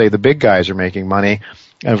money. Let's say the big guys are making money.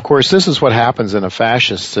 And of course, this is what happens in a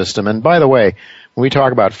fascist system. And by the way, when we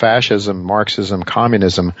talk about fascism, Marxism,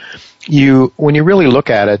 communism, when you really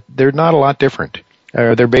look at it, they're not a lot different.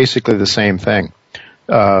 They're basically the same thing.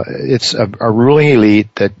 It's a ruling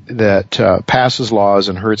elite that passes laws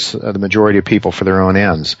and hurts the majority of people for their own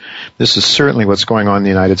ends. This is certainly what's going on in the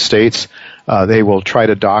United States. They will try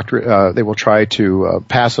to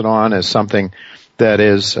pass it on as something that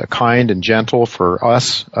is kind and gentle for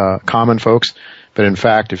us, common folks. But in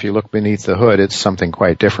fact, if you look beneath the hood, it's something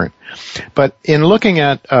quite different. But in looking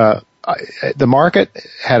at the market,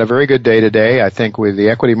 had a very good day today. I think the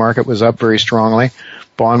equity market was up very strongly.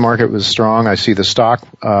 Bond market was strong. I see the stock,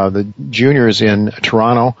 the juniors in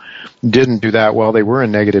Toronto didn't do that well. They were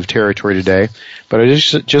in negative territory today. But I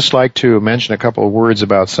just like to mention a couple of words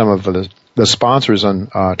about some of the sponsors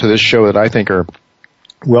to this show that I think are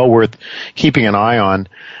well worth keeping an eye on.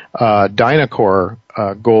 Dynacor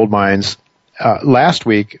Gold Mines last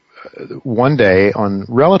week, one day on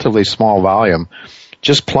relatively small volume,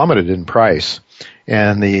 just plummeted in price.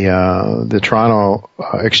 And the Toronto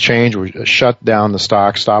exchange shut down the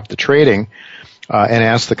stock, stopped the trading, and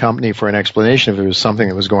asked the company for an explanation if there was something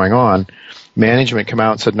that was going on. Management came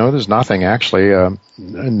out and said, no, there's nothing actually.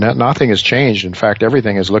 Nothing has changed. In fact,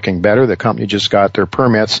 everything is looking better. The company just got their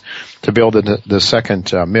permits to build the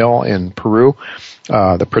second mill in Peru.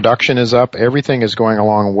 The production is up. Everything is going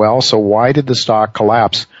along well. So why did the stock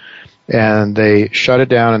collapse? And they shut it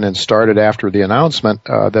down and then started after the announcement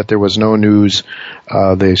that there was no news.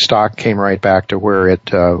 The stock came right back to where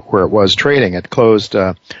it was trading. It closed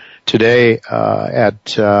today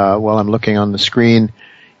at I'm looking on the screen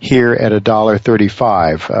here at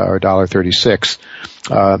 $1.35 or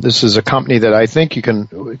 $1.36. This is a company that I think you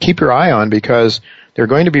can keep your eye on, because they're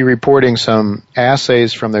going to be reporting some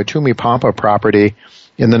assays from their Tumipampa property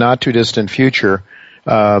in the not too distant future.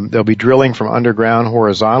 They'll be drilling from underground,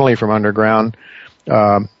 horizontally from underground.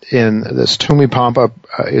 In this Tumipampa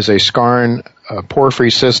is a skarn porphyry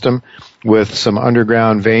system with some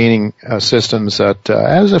underground veining systems that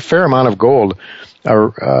has a fair amount of gold,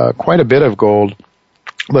 quite a bit of gold.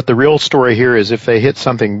 But the real story here is if they hit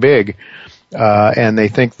something big, and they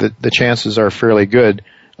think that the chances are fairly good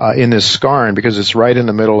in this skarn, because it's right in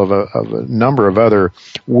the middle of a number of other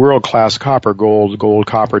world-class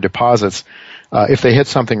gold-copper deposits. If they hit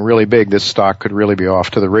something really big, this stock could really be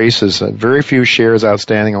off to the races. Very few shares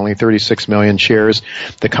outstanding, only 36 million shares.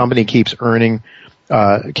 The company keeps producing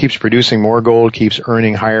more gold, keeps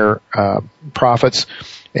earning higher profits,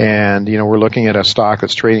 and we're looking at a stock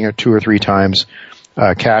that's trading at 2 or 3 times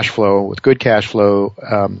cash flow, with good cash flow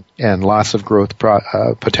and lots of growth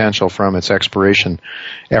potential from its exploration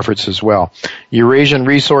efforts as well. Eurasian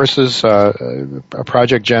Resources, a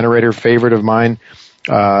project generator favorite of mine,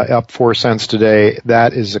 up 4 cents today.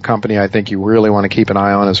 That is a company I think you really want to keep an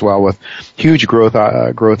eye on as well, with huge growth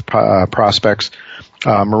prospects.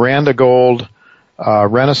 Miranda Gold,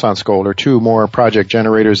 Renaissance Gold are two more project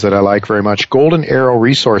generators that I like very much. Golden Arrow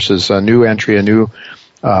Resources, a new entry,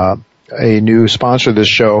 a new sponsor of this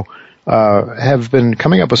show, have been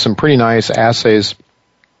coming up with some pretty nice assays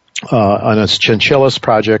on a chinchillas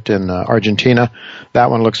project in Argentina.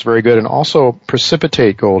 That one looks very good. And also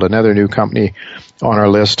Precipitate Gold, another new company on our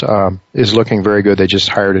list, is looking very good. They just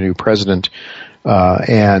hired a new president,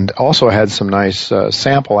 and also had some nice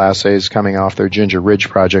sample assays coming off their Ginger Ridge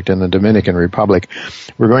project in the Dominican Republic.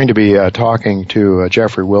 We're going to be talking to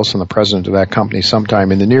Jeffrey Wilson, the president of that company,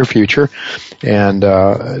 sometime in the near future. And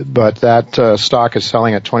but that stock is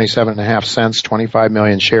selling at 27.5 cents, 25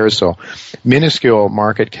 million shares, so minuscule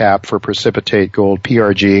market cap for Precipitate Gold,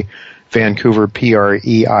 PRG, Vancouver,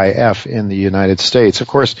 PREIF in the United States. Of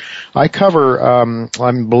course, I cover,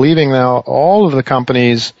 I'm believing now, all of the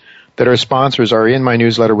companies that are sponsors are in my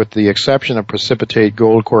newsletter with the exception of Precipitate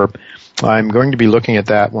Gold Corp. I'm going to be looking at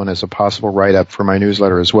that one as a possible write-up for my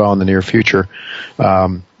newsletter as well in the near future.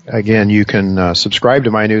 Again, you can subscribe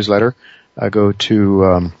to my newsletter. Go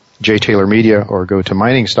to J. Taylor Media or go to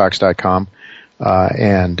miningstocks.com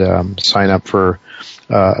and sign up for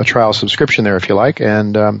a trial subscription there if you like.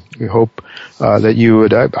 And we hope that you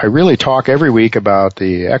would. I really talk every week about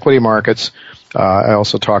the equity markets. I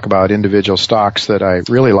also talk about individual stocks that I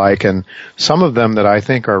really like, and some of them that I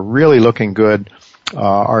think are really looking good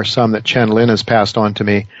are some that Chen Lin has passed on to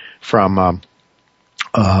me from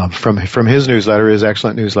his newsletter, his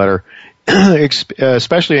excellent newsletter,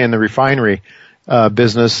 especially in the refinery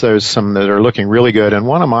business. There's some that are looking really good, and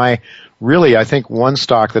one of my I think one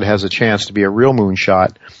stock that has a chance to be a real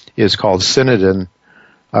moonshot is called Sinodin,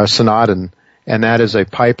 and that is a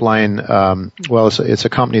pipeline, it's a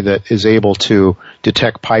company that is able to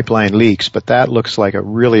detect pipeline leaks, but that looks like a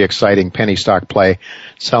really exciting penny stock play,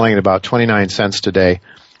 selling at about 29 cents today,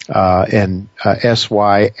 and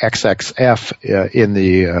SYXXF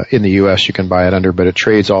in the US you can buy it under, but it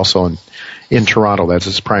trades also in Toronto. That's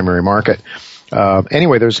its primary market.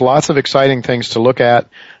 Anyway, there's lots of exciting things to look at.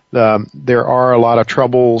 There are a lot of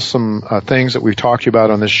troublesome things that we've talked to you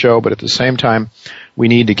about on this show, but at the same time, we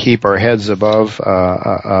need to keep our heads above,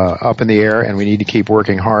 up in the air, and we need to keep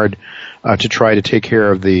working hard to try to take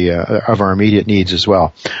care of of our immediate needs as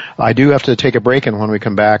well. I do have to take a break, and when we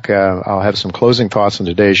come back, I'll have some closing thoughts on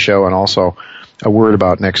today's show and also a word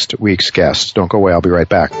about next week's guest. Don't go away. I'll be right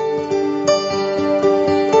back.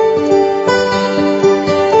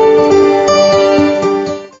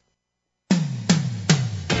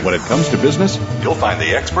 When it comes to business, you'll find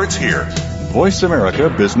the experts here. Voice America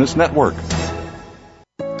Business Network.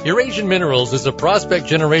 Eurasian Minerals is a prospect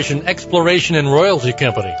generation exploration and royalty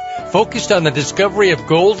company focused on the discovery of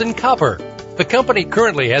gold and copper. The company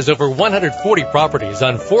currently has over 140 properties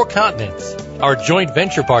on 4 continents. Our joint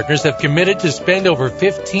venture partners have committed to spend over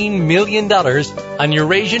 $15 million on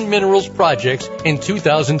Eurasian Minerals projects in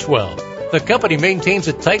 2012. The company maintains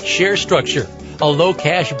a tight share structure, a low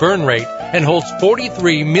cash burn rate, and holds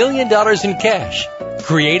 $43 million in cash,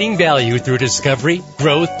 creating value through discovery,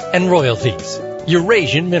 growth, and royalties.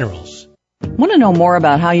 Eurasian Minerals. Want to know more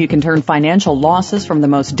about how you can turn financial losses from the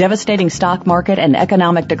most devastating stock market and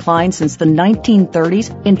economic decline since the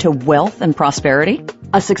 1930s into wealth and prosperity?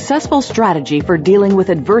 A successful strategy for dealing with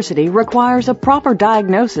adversity requires a proper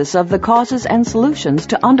diagnosis of the causes and solutions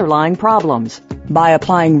to underlying problems. By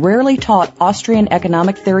applying rarely taught Austrian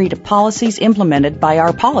economic theory to policies implemented by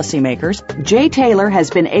our policymakers, Jay Taylor has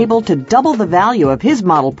been able to double the value of his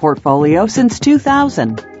model portfolio since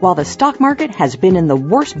 2000, while the stock market has been in the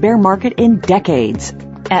worst bear market in decades.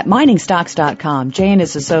 At miningstocks.com, Jay and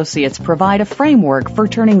his associates provide a framework for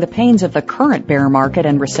turning the pains of the current bear market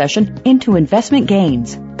and recession into investment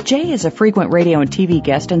gains. Jay is a frequent radio and TV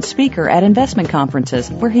guest and speaker at investment conferences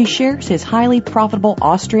where he shares his highly profitable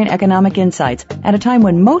Austrian economic insights at a time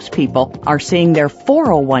when most people are seeing their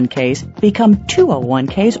 401ks become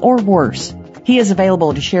 201ks or worse. He is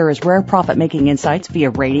available to share his rare profit-making insights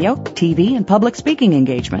via radio, TV, and public speaking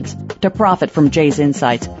engagements. To profit from Jay's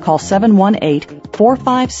insights, call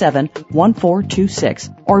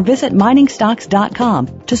 718-457-1426 or visit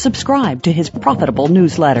miningstocks.com to subscribe to his profitable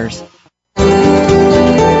newsletters.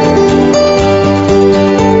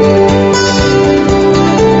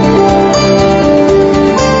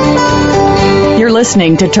 You're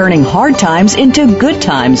listening to Turning Hard Times into Good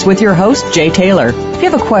Times with your host, Jay Taylor. If you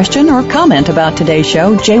have a question or comment about today's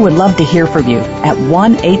show, Jay would love to hear from you at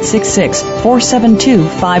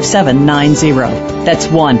 1-866-472-5790. That's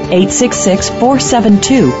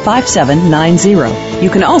 1-866-472-5790. You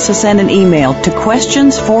can also send an email to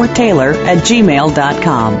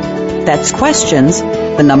questionsfortaylor@gmail.com. That's questions,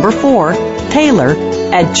 the number 4,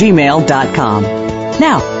 Taylor@gmail.com.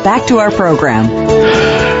 Now, back to our program.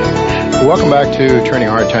 Welcome back to Turning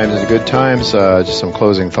Hard Times into Good Times. Just some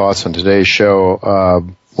closing thoughts on today's show.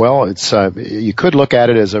 It's you could look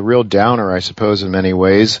at it as a real downer, I suppose, in many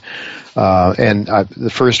ways.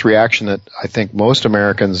 The first reaction that I think most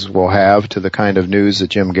Americans will have to the kind of news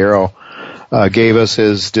that Jim Garrow gave us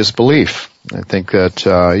is disbelief. I think that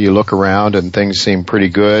you look around and things seem pretty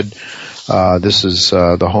good. This is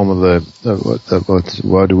the home of the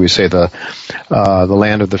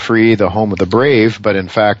land of the free, the home of the brave. But in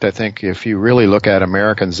fact, I think if you really look at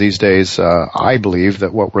Americans these days, I believe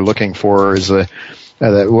that what we're looking for is that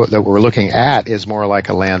we're looking at is more like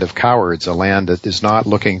a land of cowards, a land that is not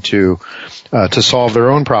looking to solve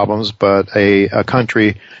their own problems, but a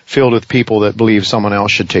country filled with people that believe someone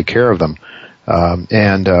else should take care of them.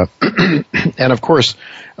 And of course,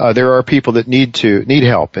 there are people that need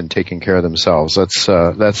help in taking care of themselves.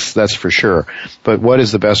 That's for sure. But what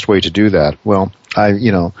is the best way to do that? Well,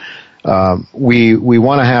 we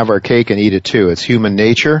want to have our cake and eat it too. It's human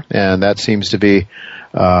nature, and that seems to be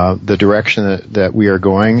the direction that we are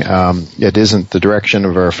going. It isn't the direction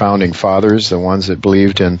of our founding fathers, the ones that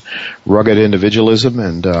believed in rugged individualism.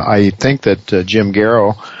 And I think that Jim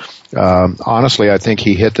Garrow, honestly, I think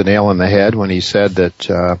he hit the nail on the head when he said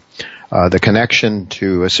that the connection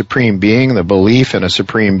to a supreme being, the belief in a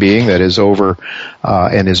supreme being that is over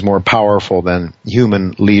and is more powerful than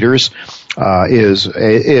human leaders,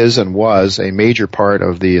 is and was a major part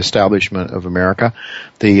of the establishment of America.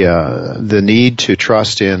 The need to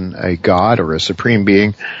trust in a God or a supreme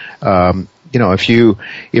being. If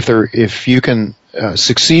you can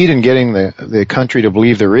succeed in getting the country to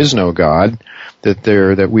believe there is no God,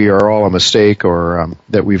 that we are all a mistake, or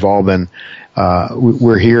that we've all been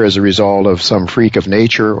we're here as a result of some freak of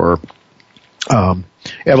nature or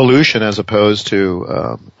evolution as opposed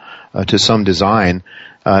to some design,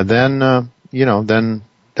 then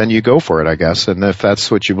you go for it, I guess. And if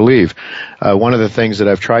that's what you believe, one of the things that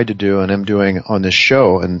I've tried to do and am doing on this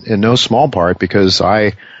show, and in no small part because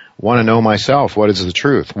I want to know myself, what is the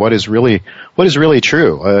truth? What is really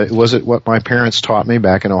true? Was it what my parents taught me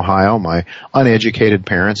back in Ohio, my uneducated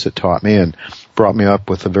parents that taught me and brought me up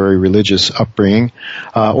with a very religious upbringing?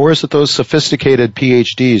 Or is it those sophisticated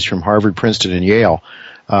PhDs from Harvard, Princeton, and Yale?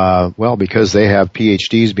 Because they have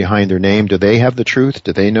PhDs behind their name, do they have the truth?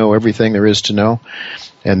 Do they know everything there is to know?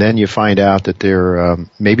 And then you find out that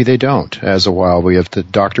maybe they don't. As a while, we have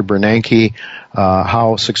Dr. Bernanke.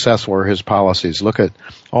 How successful are his policies? Look at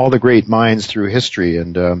all the great minds through history,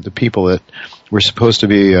 and the people that were supposed to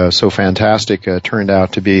be so fantastic turned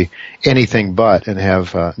out to be anything but, and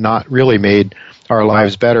have not really made our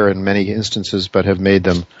lives better in many instances, but have made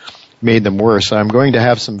them worse. I'm going to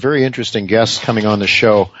have some very interesting guests coming on the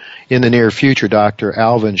show in the near future. Dr.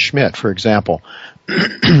 Alvin Schmidt, for example,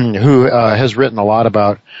 who has written a lot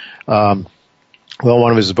about, one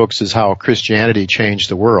of his books is How Christianity Changed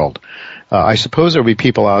the World. I suppose there will be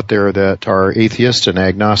people out there that are atheists and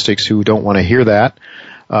agnostics who don't want to hear that,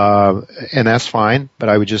 and that's fine, but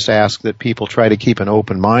I would just ask that people try to keep an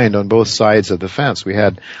open mind on both sides of the fence. We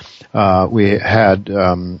had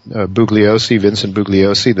Bugliosi, Vincent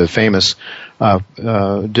Bugliosi, the famous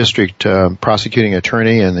district prosecuting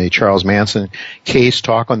attorney in the Charles Manson case,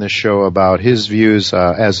 talk on this show about his views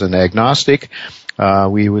as an agnostic.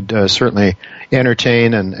 We would certainly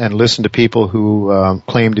entertain and listen to people who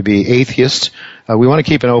claim to be atheists. We want to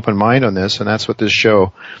keep an open mind on this, and that's what this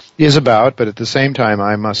show is about. But at the same time,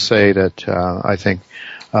 I must say that I think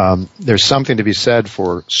there's something to be said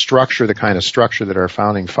for structure, the kind of structure that our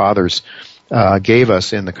founding fathers gave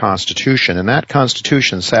us in the Constitution. And that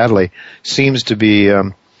Constitution, sadly, seems to be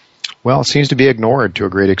ignored to a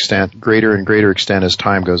greater and greater extent as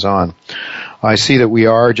time goes on. I see that we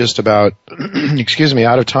are just about,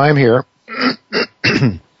 out of time here.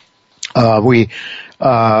 We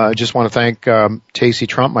just want to thank Tacey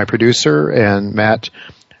Trump, my producer, and Matt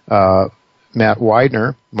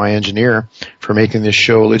Widener, my engineer, for making this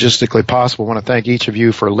show logistically possible. I want to thank each of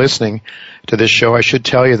you for listening to this show. I should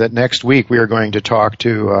tell you that next week we are going to talk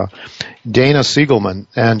to Dana Siegelman,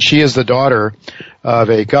 and she is the daughter of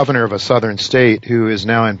a governor of a southern state who is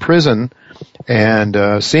now in prison,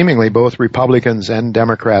 and seemingly both Republicans and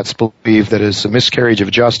Democrats believe that it's a miscarriage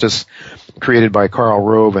of justice created by Karl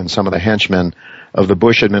Rove and some of the henchmen the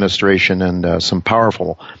Bush administration and some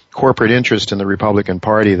powerful corporate interest in the Republican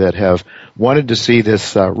Party that have wanted to see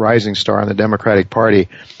this rising star in the Democratic Party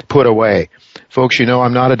put away. Folks, you know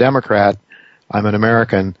I'm not a Democrat. I'm an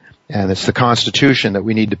American, and it's the Constitution that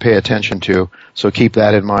we need to pay attention to, so keep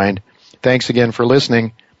that in mind. Thanks again for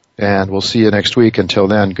listening, and we'll see you next week. Until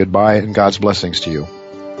then, goodbye and God's blessings to you.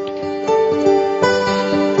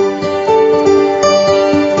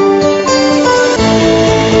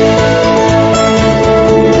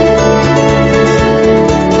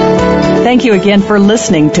 Thank you again for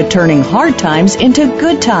listening to Turning Hard Times into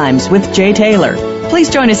Good Times with Jay Taylor. Please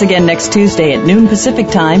join us again next Tuesday at noon Pacific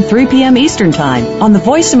Time, 3 p.m. Eastern Time on the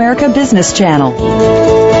Voice America Business Channel.